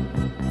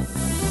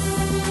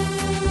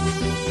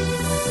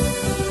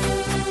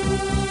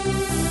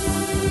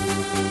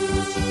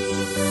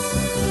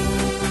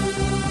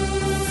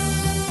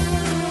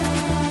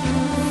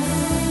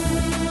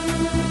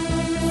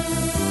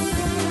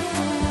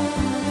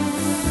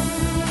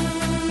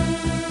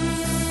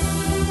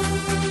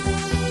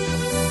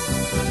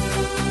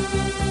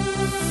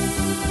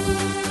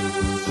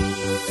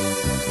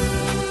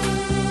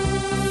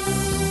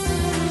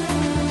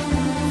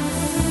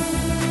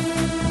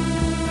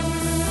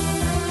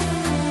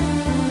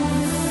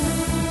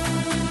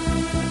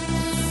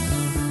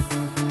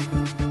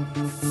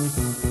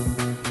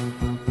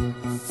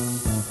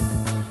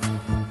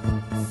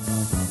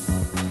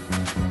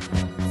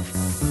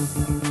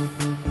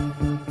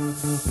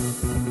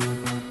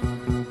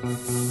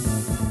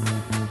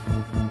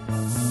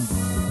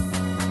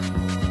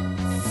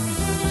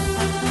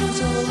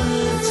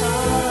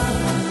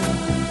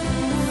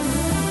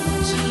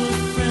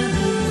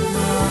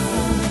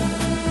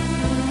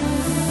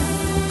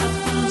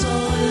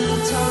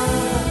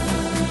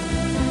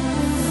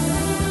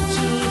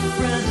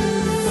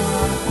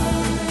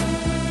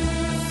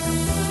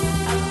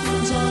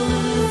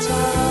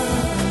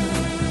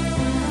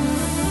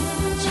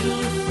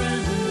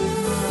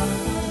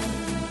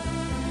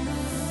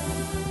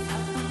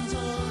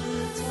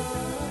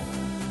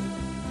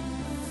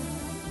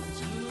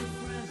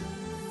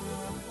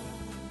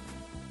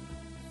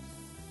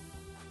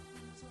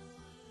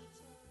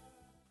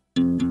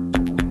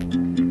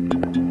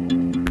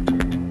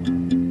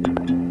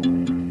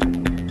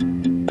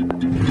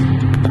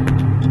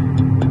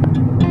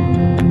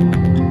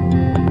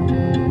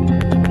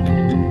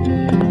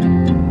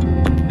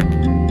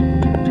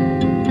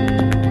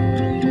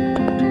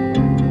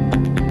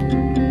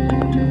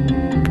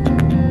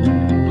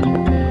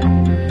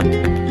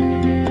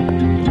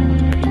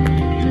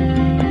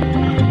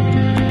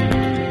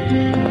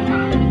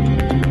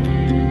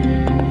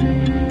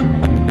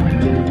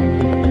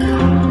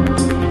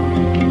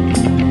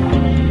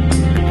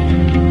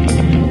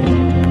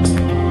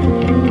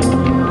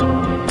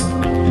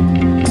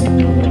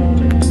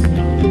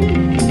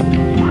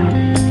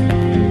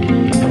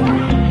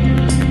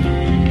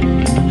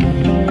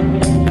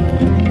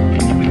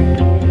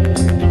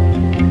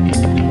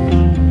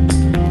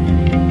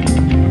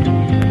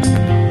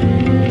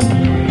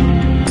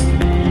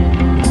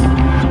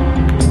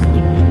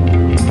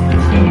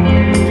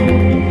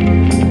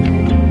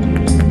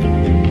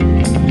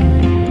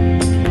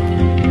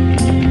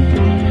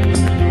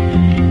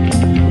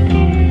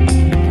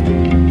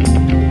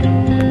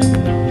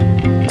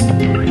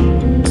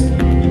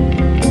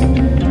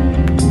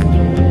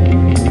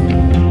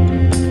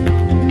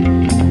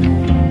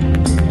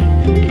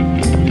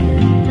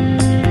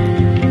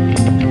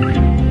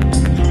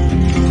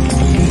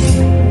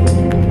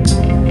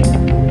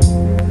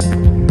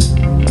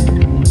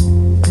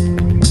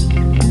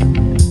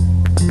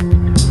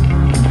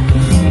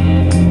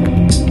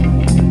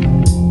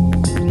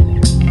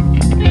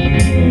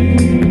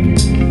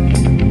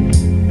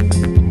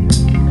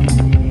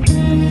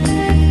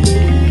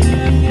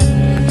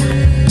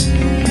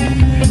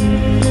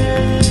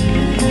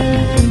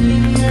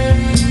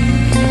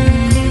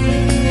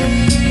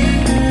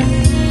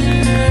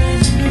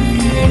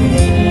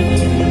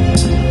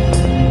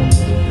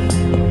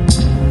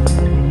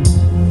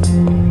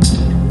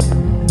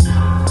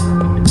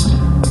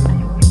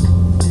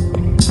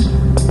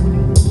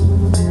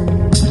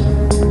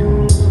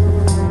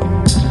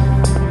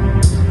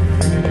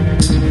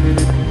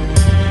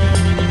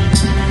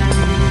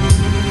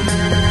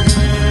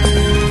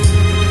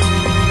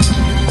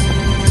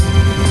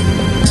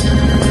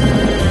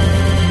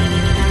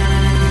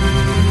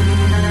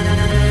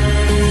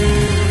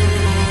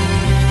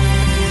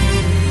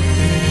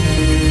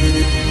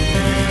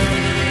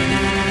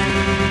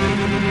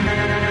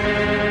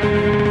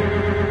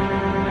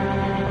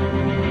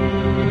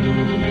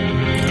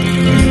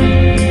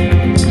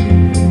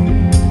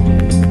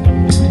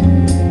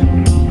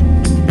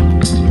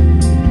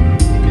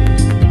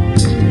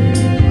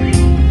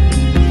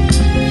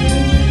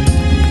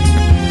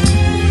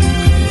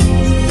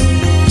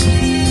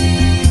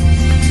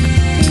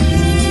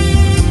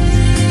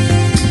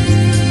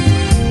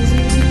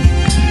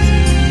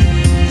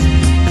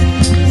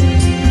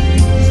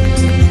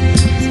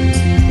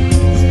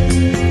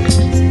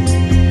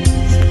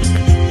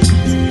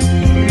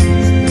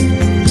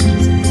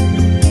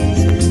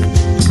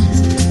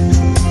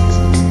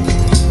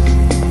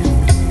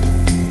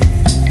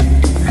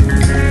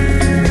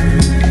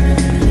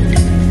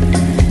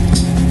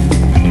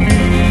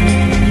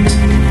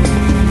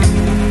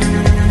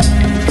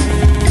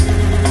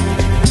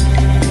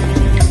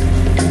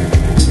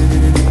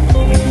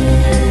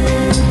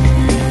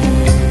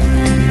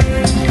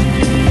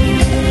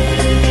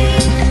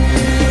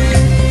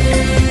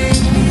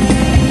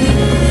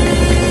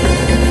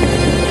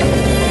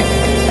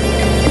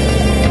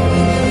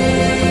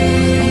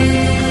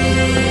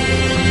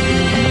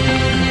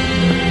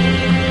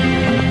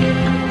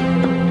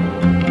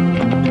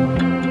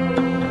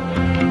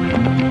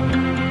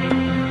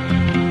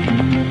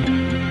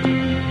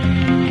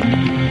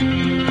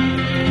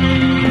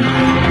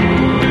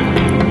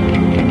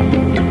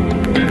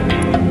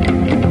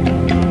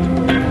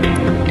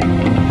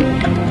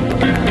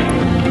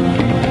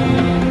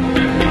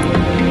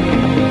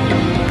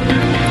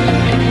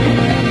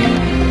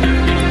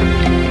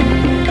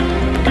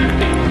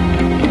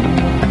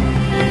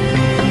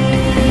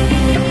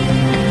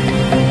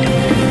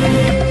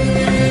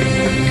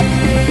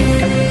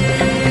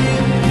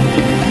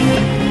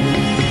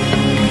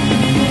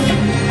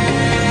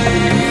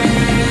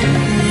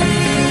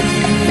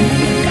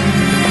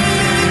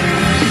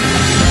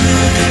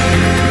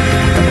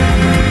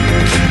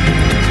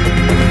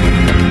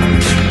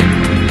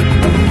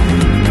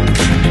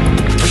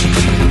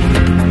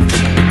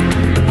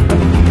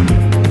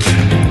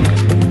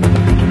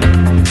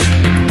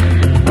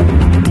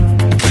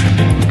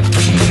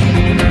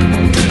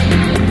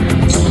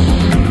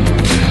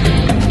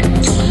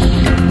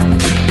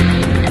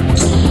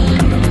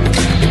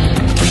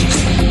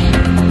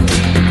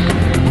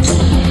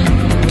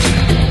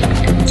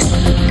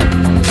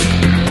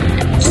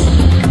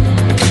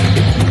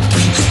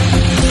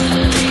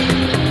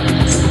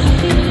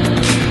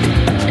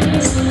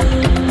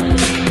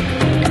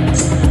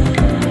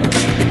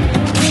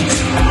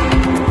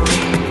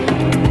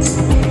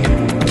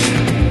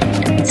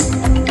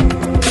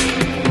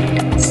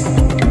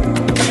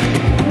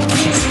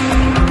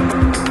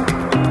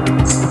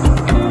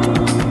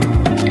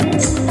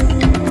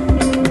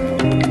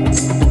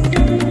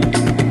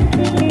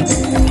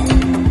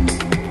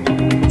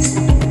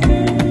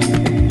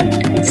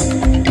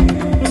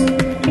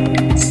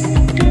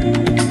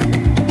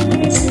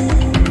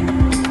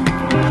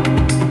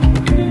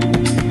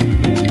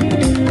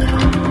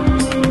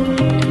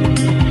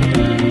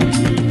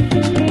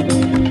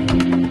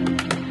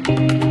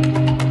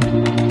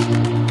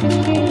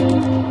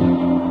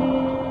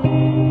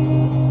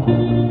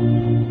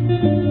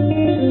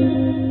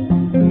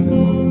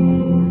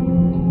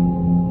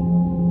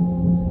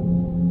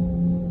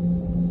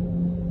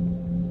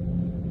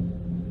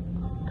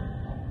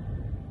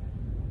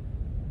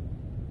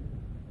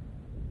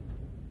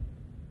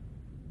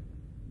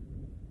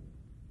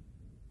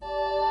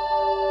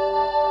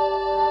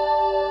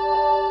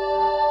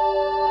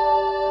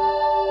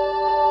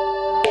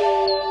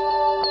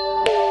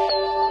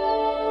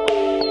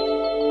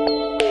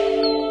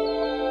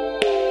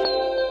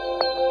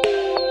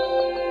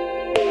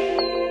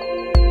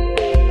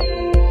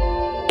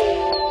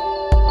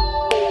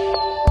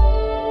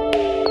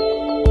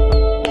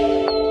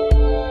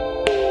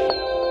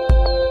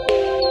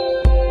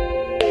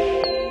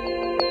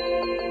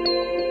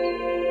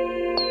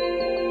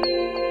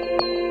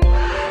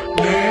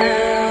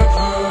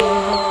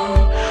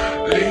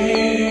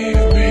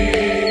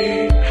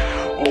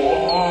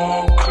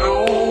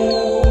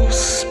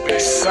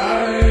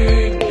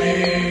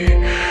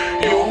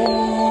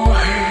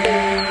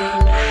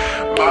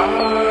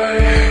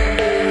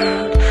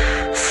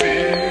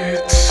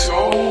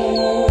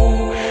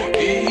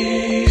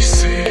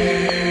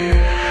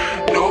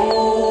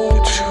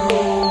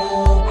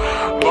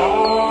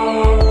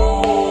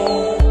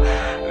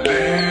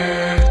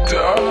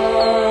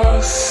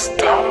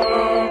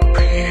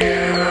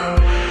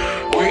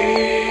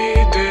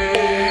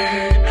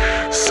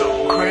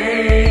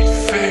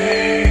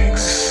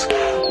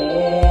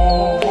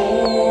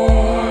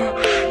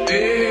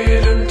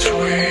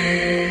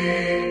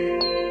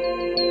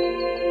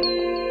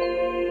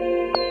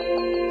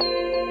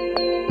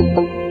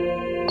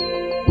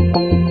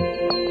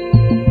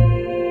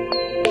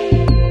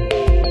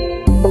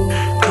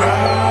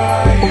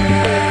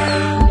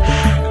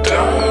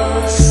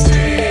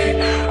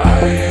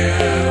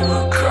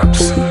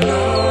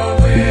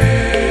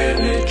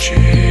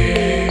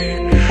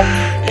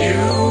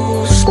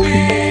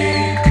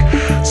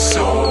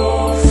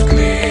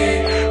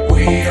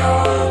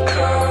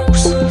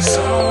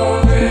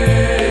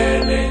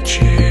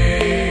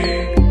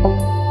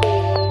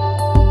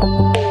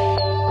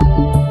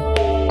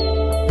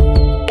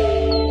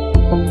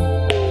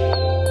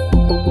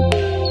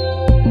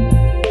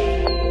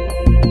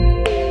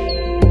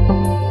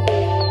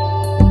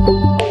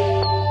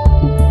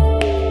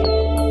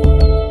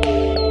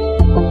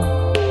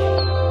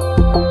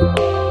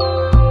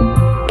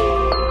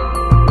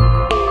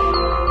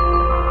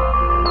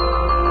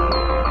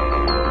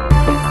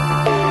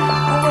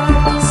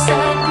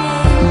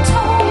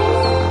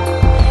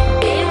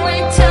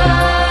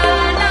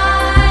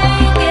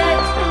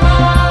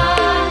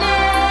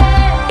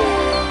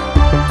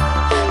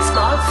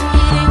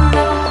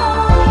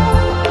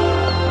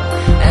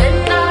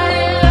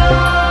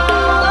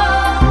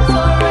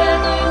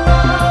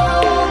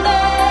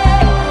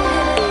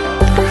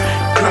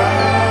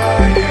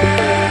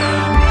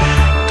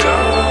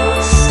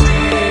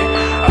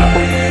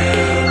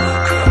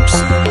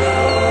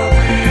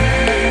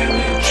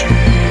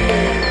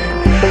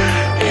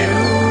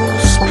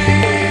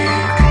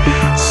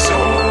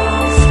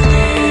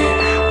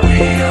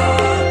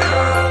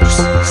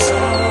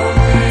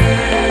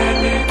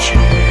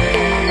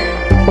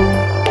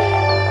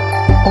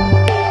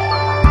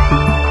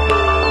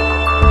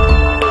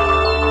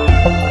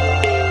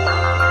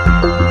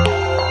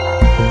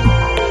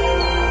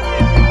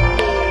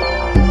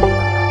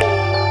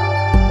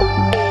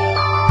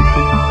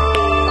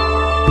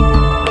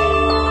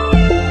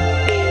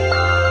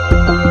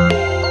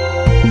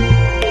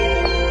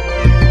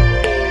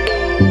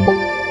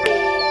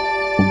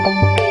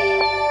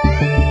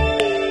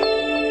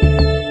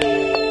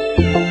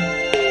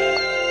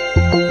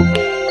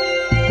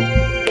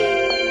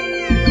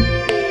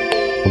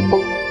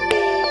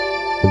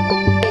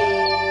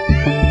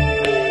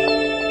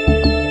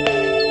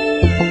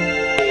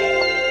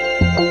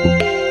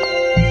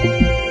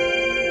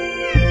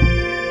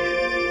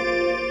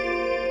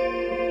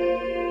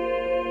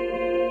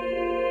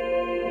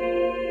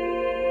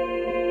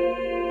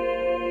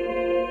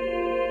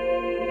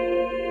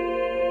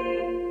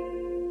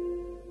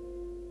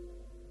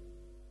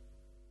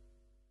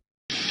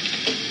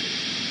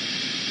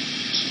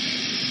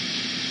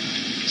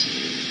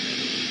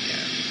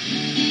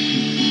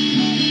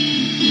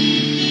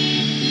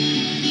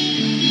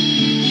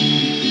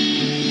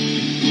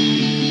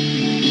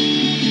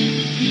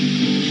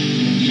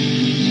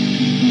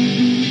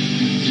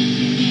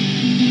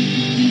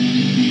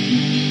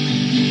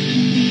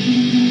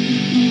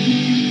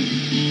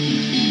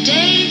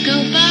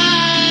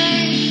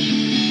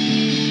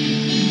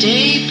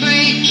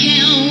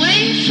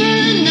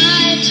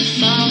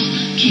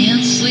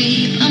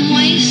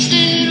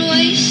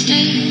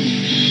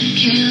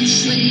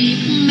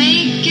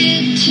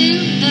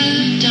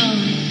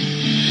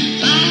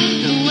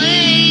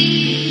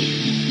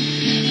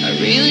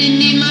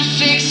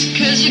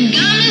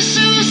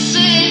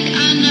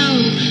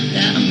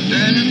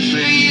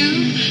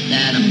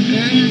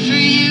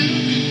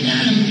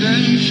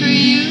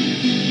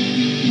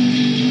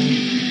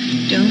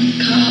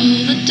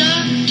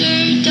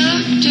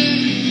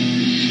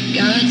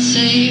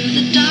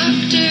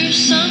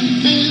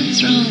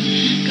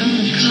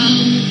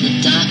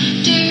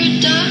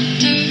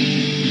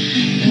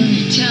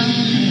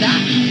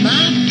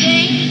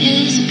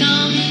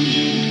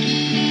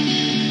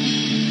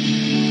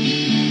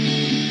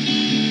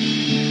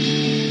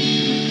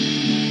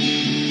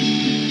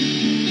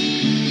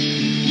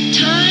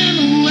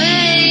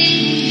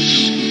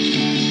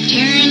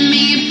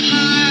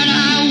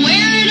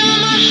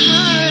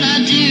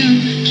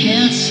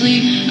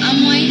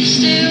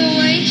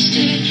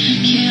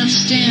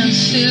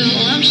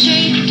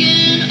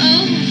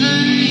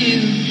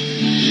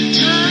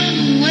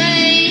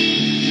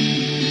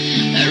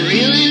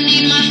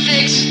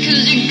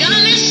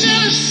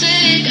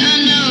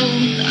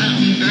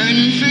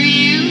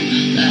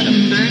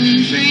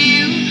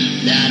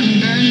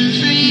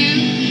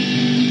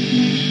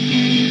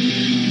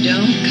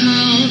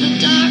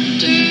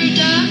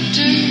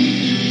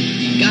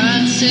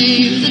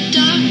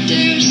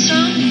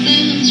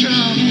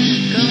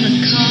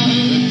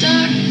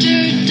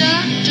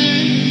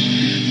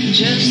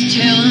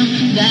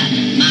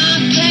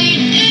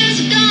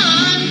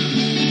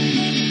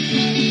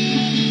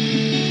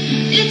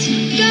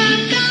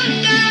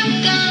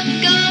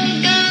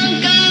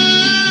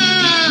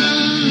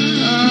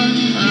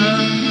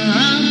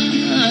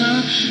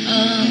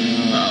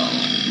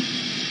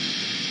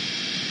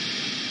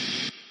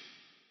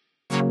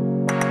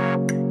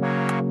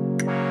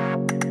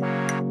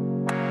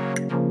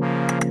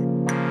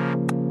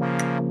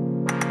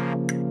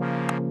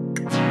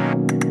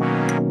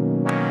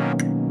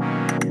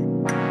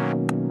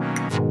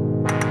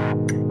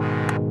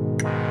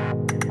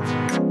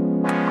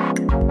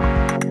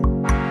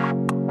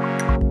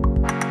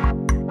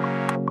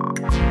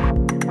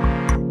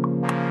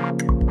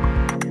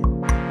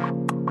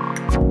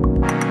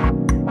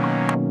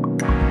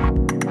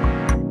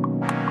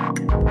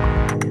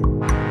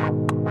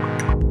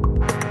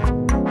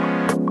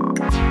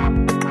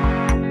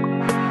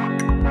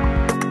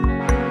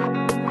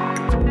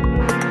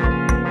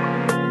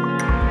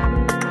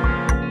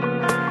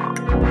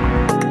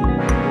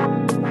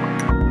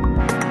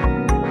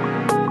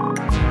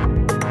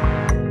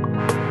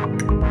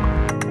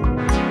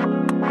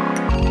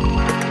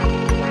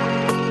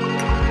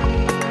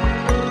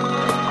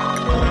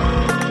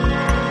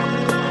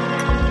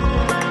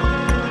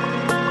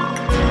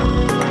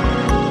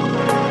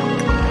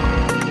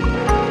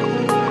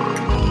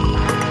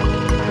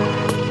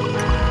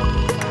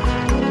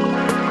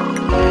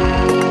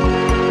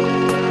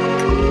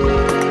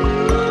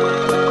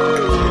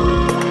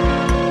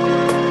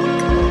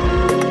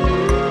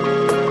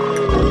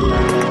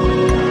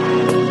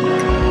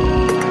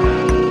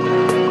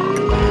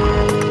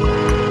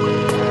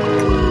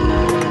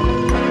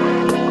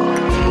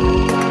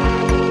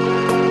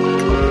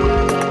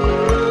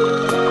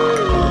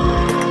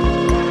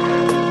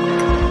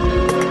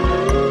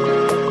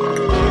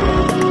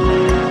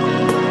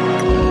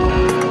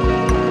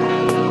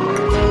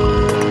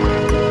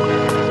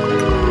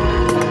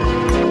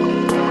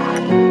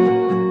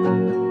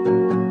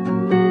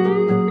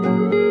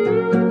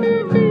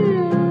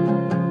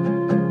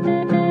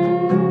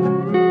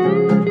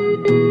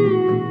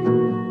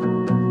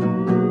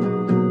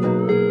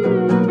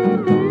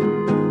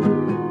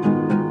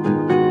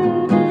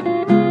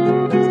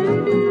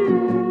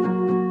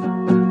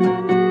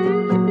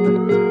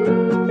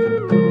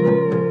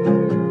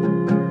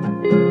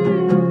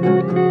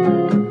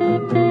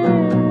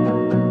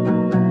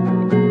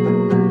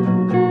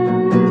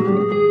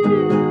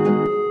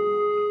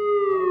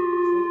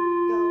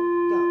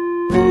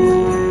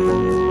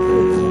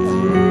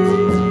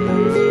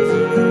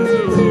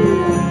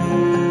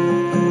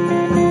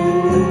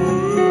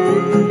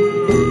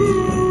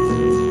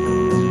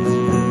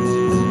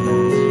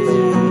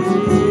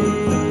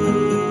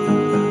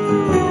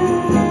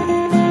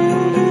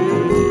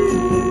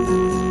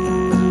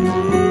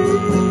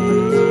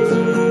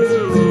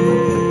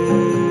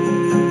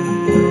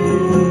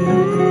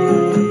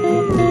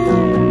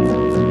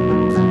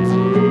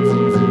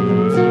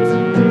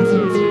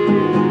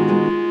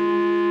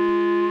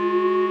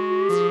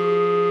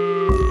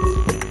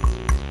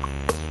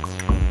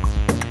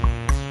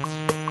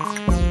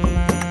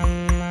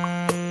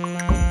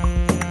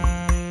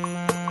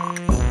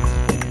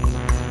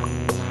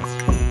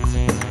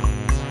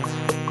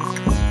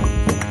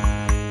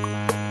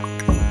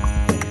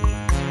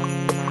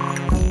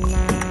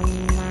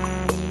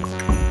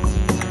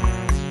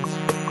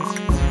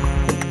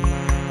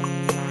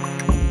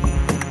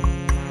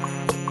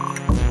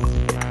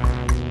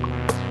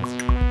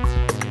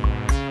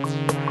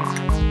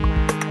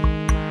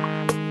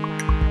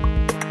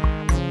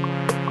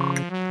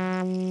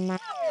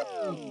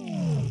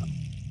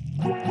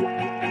 Told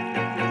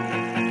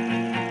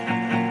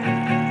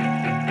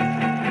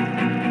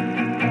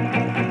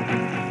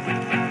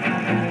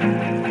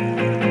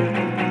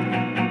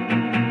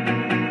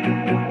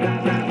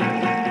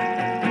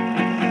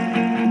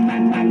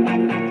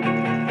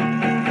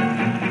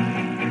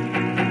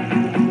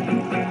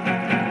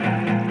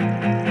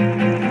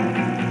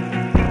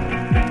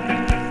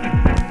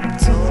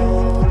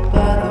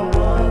by the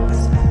ones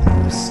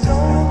who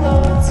stole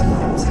loads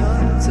and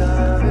tons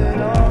of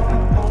it all,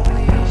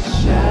 only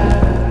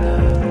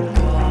shadow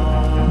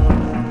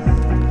calls.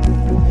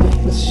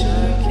 It's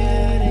sure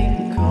getting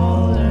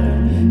colder.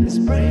 His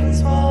brains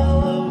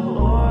follow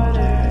order,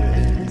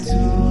 and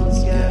tools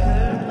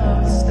gather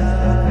most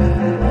of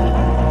it all.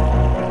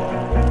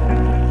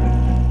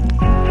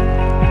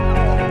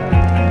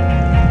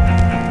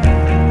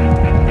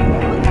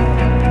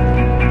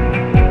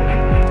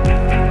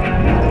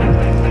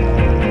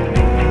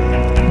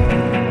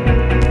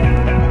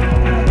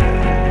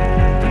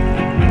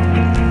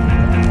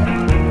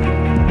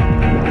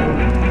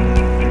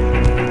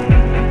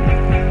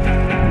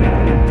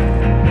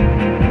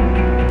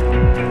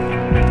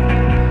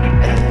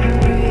 And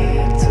we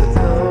took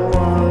a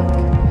walk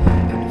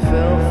and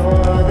fell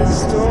for the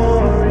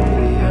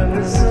story of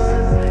the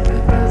sun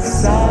with the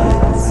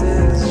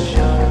silences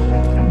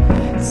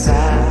shown.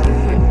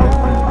 Sadly,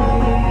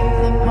 only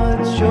the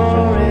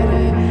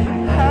majority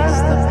has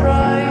the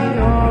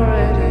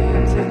priority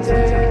to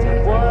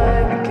take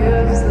what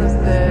gives them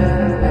their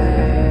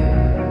name.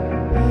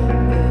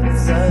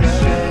 It's a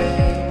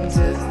shame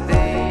to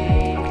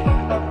think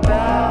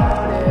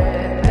about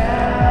it now.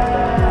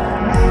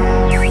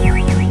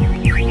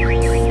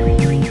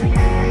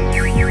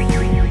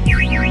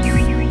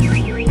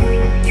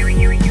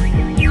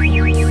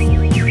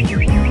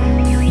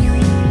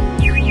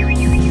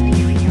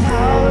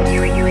 How do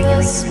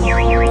the small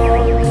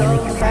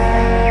come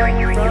back from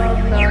nothing?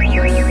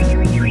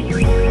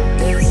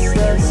 It's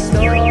the story of the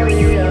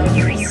sun.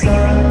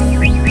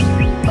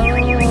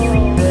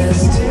 Oh,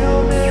 there's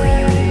too many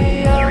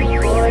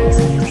young boys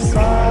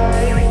despite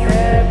their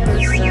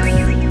percent,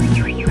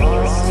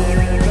 lost in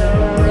the runs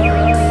of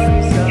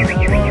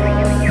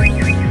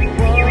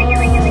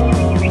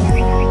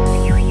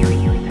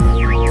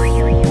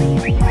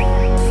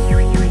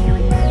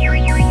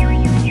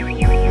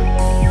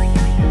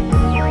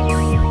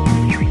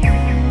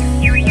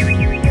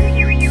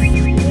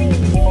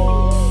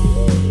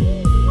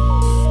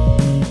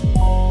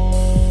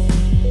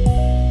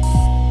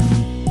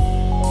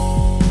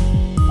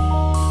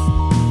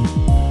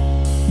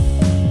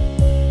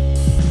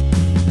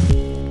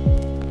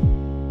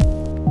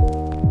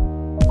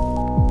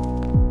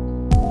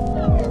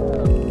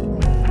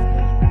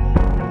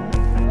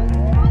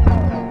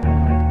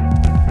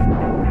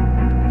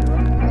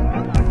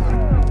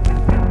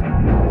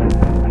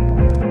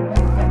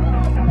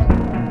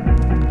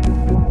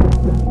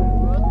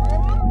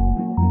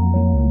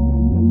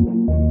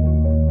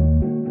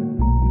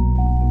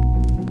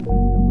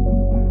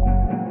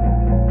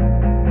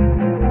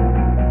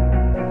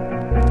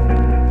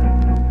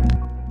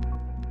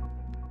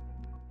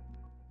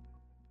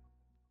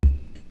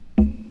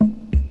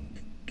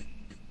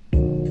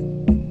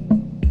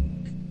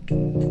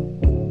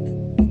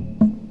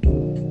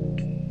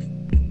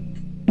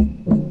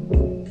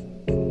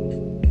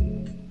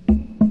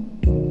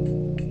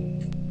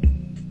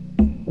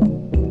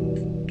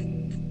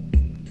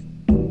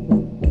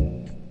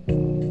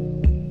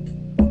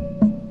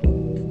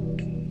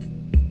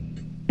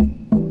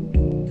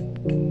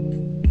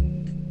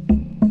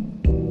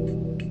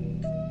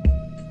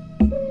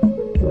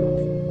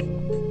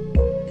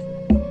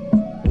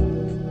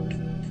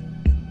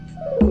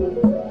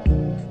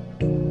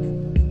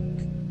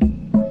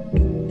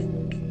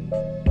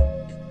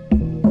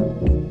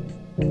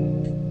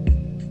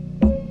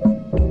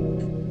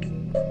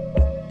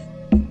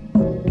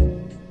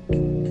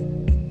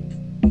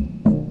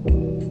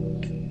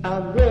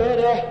I'm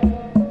ready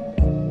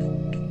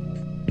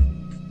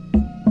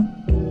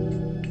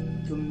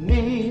to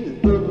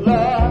meet the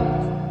Lord.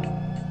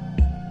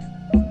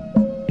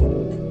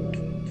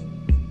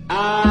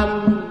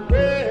 I'm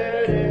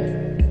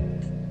ready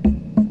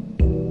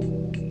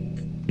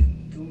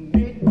to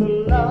meet the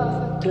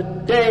Lord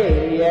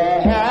today.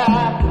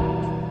 Yeah.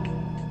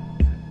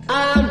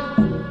 I'm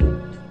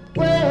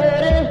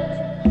ready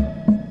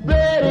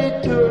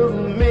to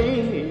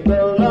meet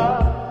the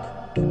Lord.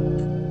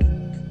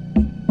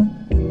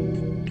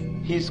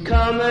 He's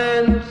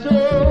coming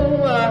soon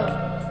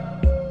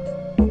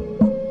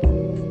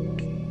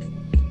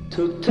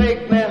to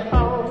take me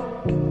home.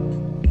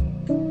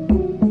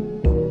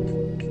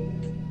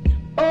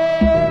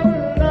 Oh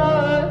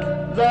Lord,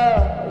 the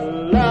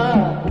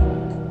Lord.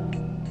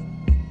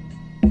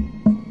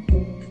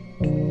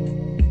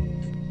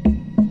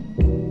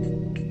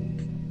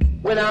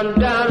 When I'm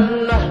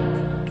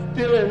done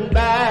feeling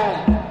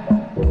bad,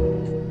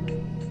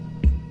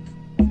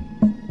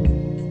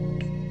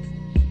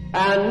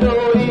 I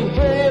know he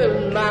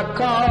hears my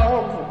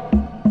call.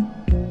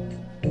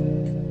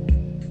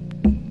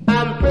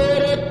 I'm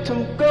ready to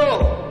go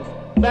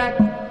back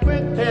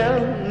with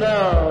him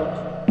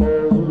now.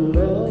 Oh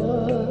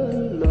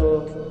Lord,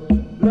 Lord,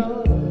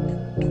 Lord.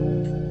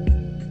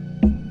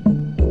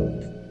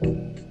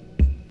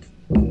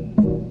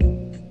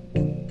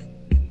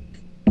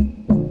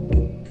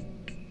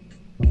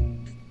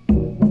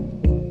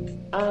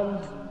 I'm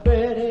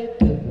ready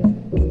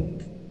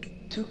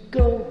to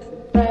go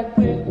back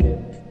with you.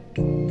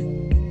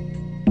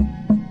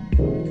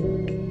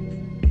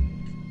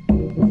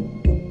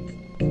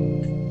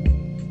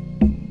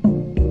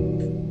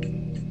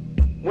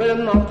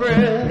 When my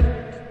friend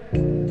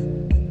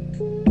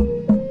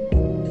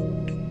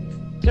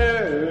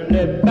turned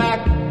it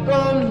back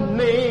on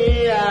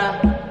me,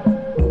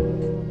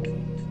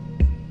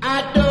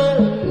 I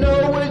don't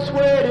know which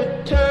way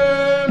to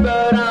turn,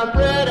 but I'm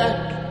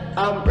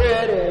ready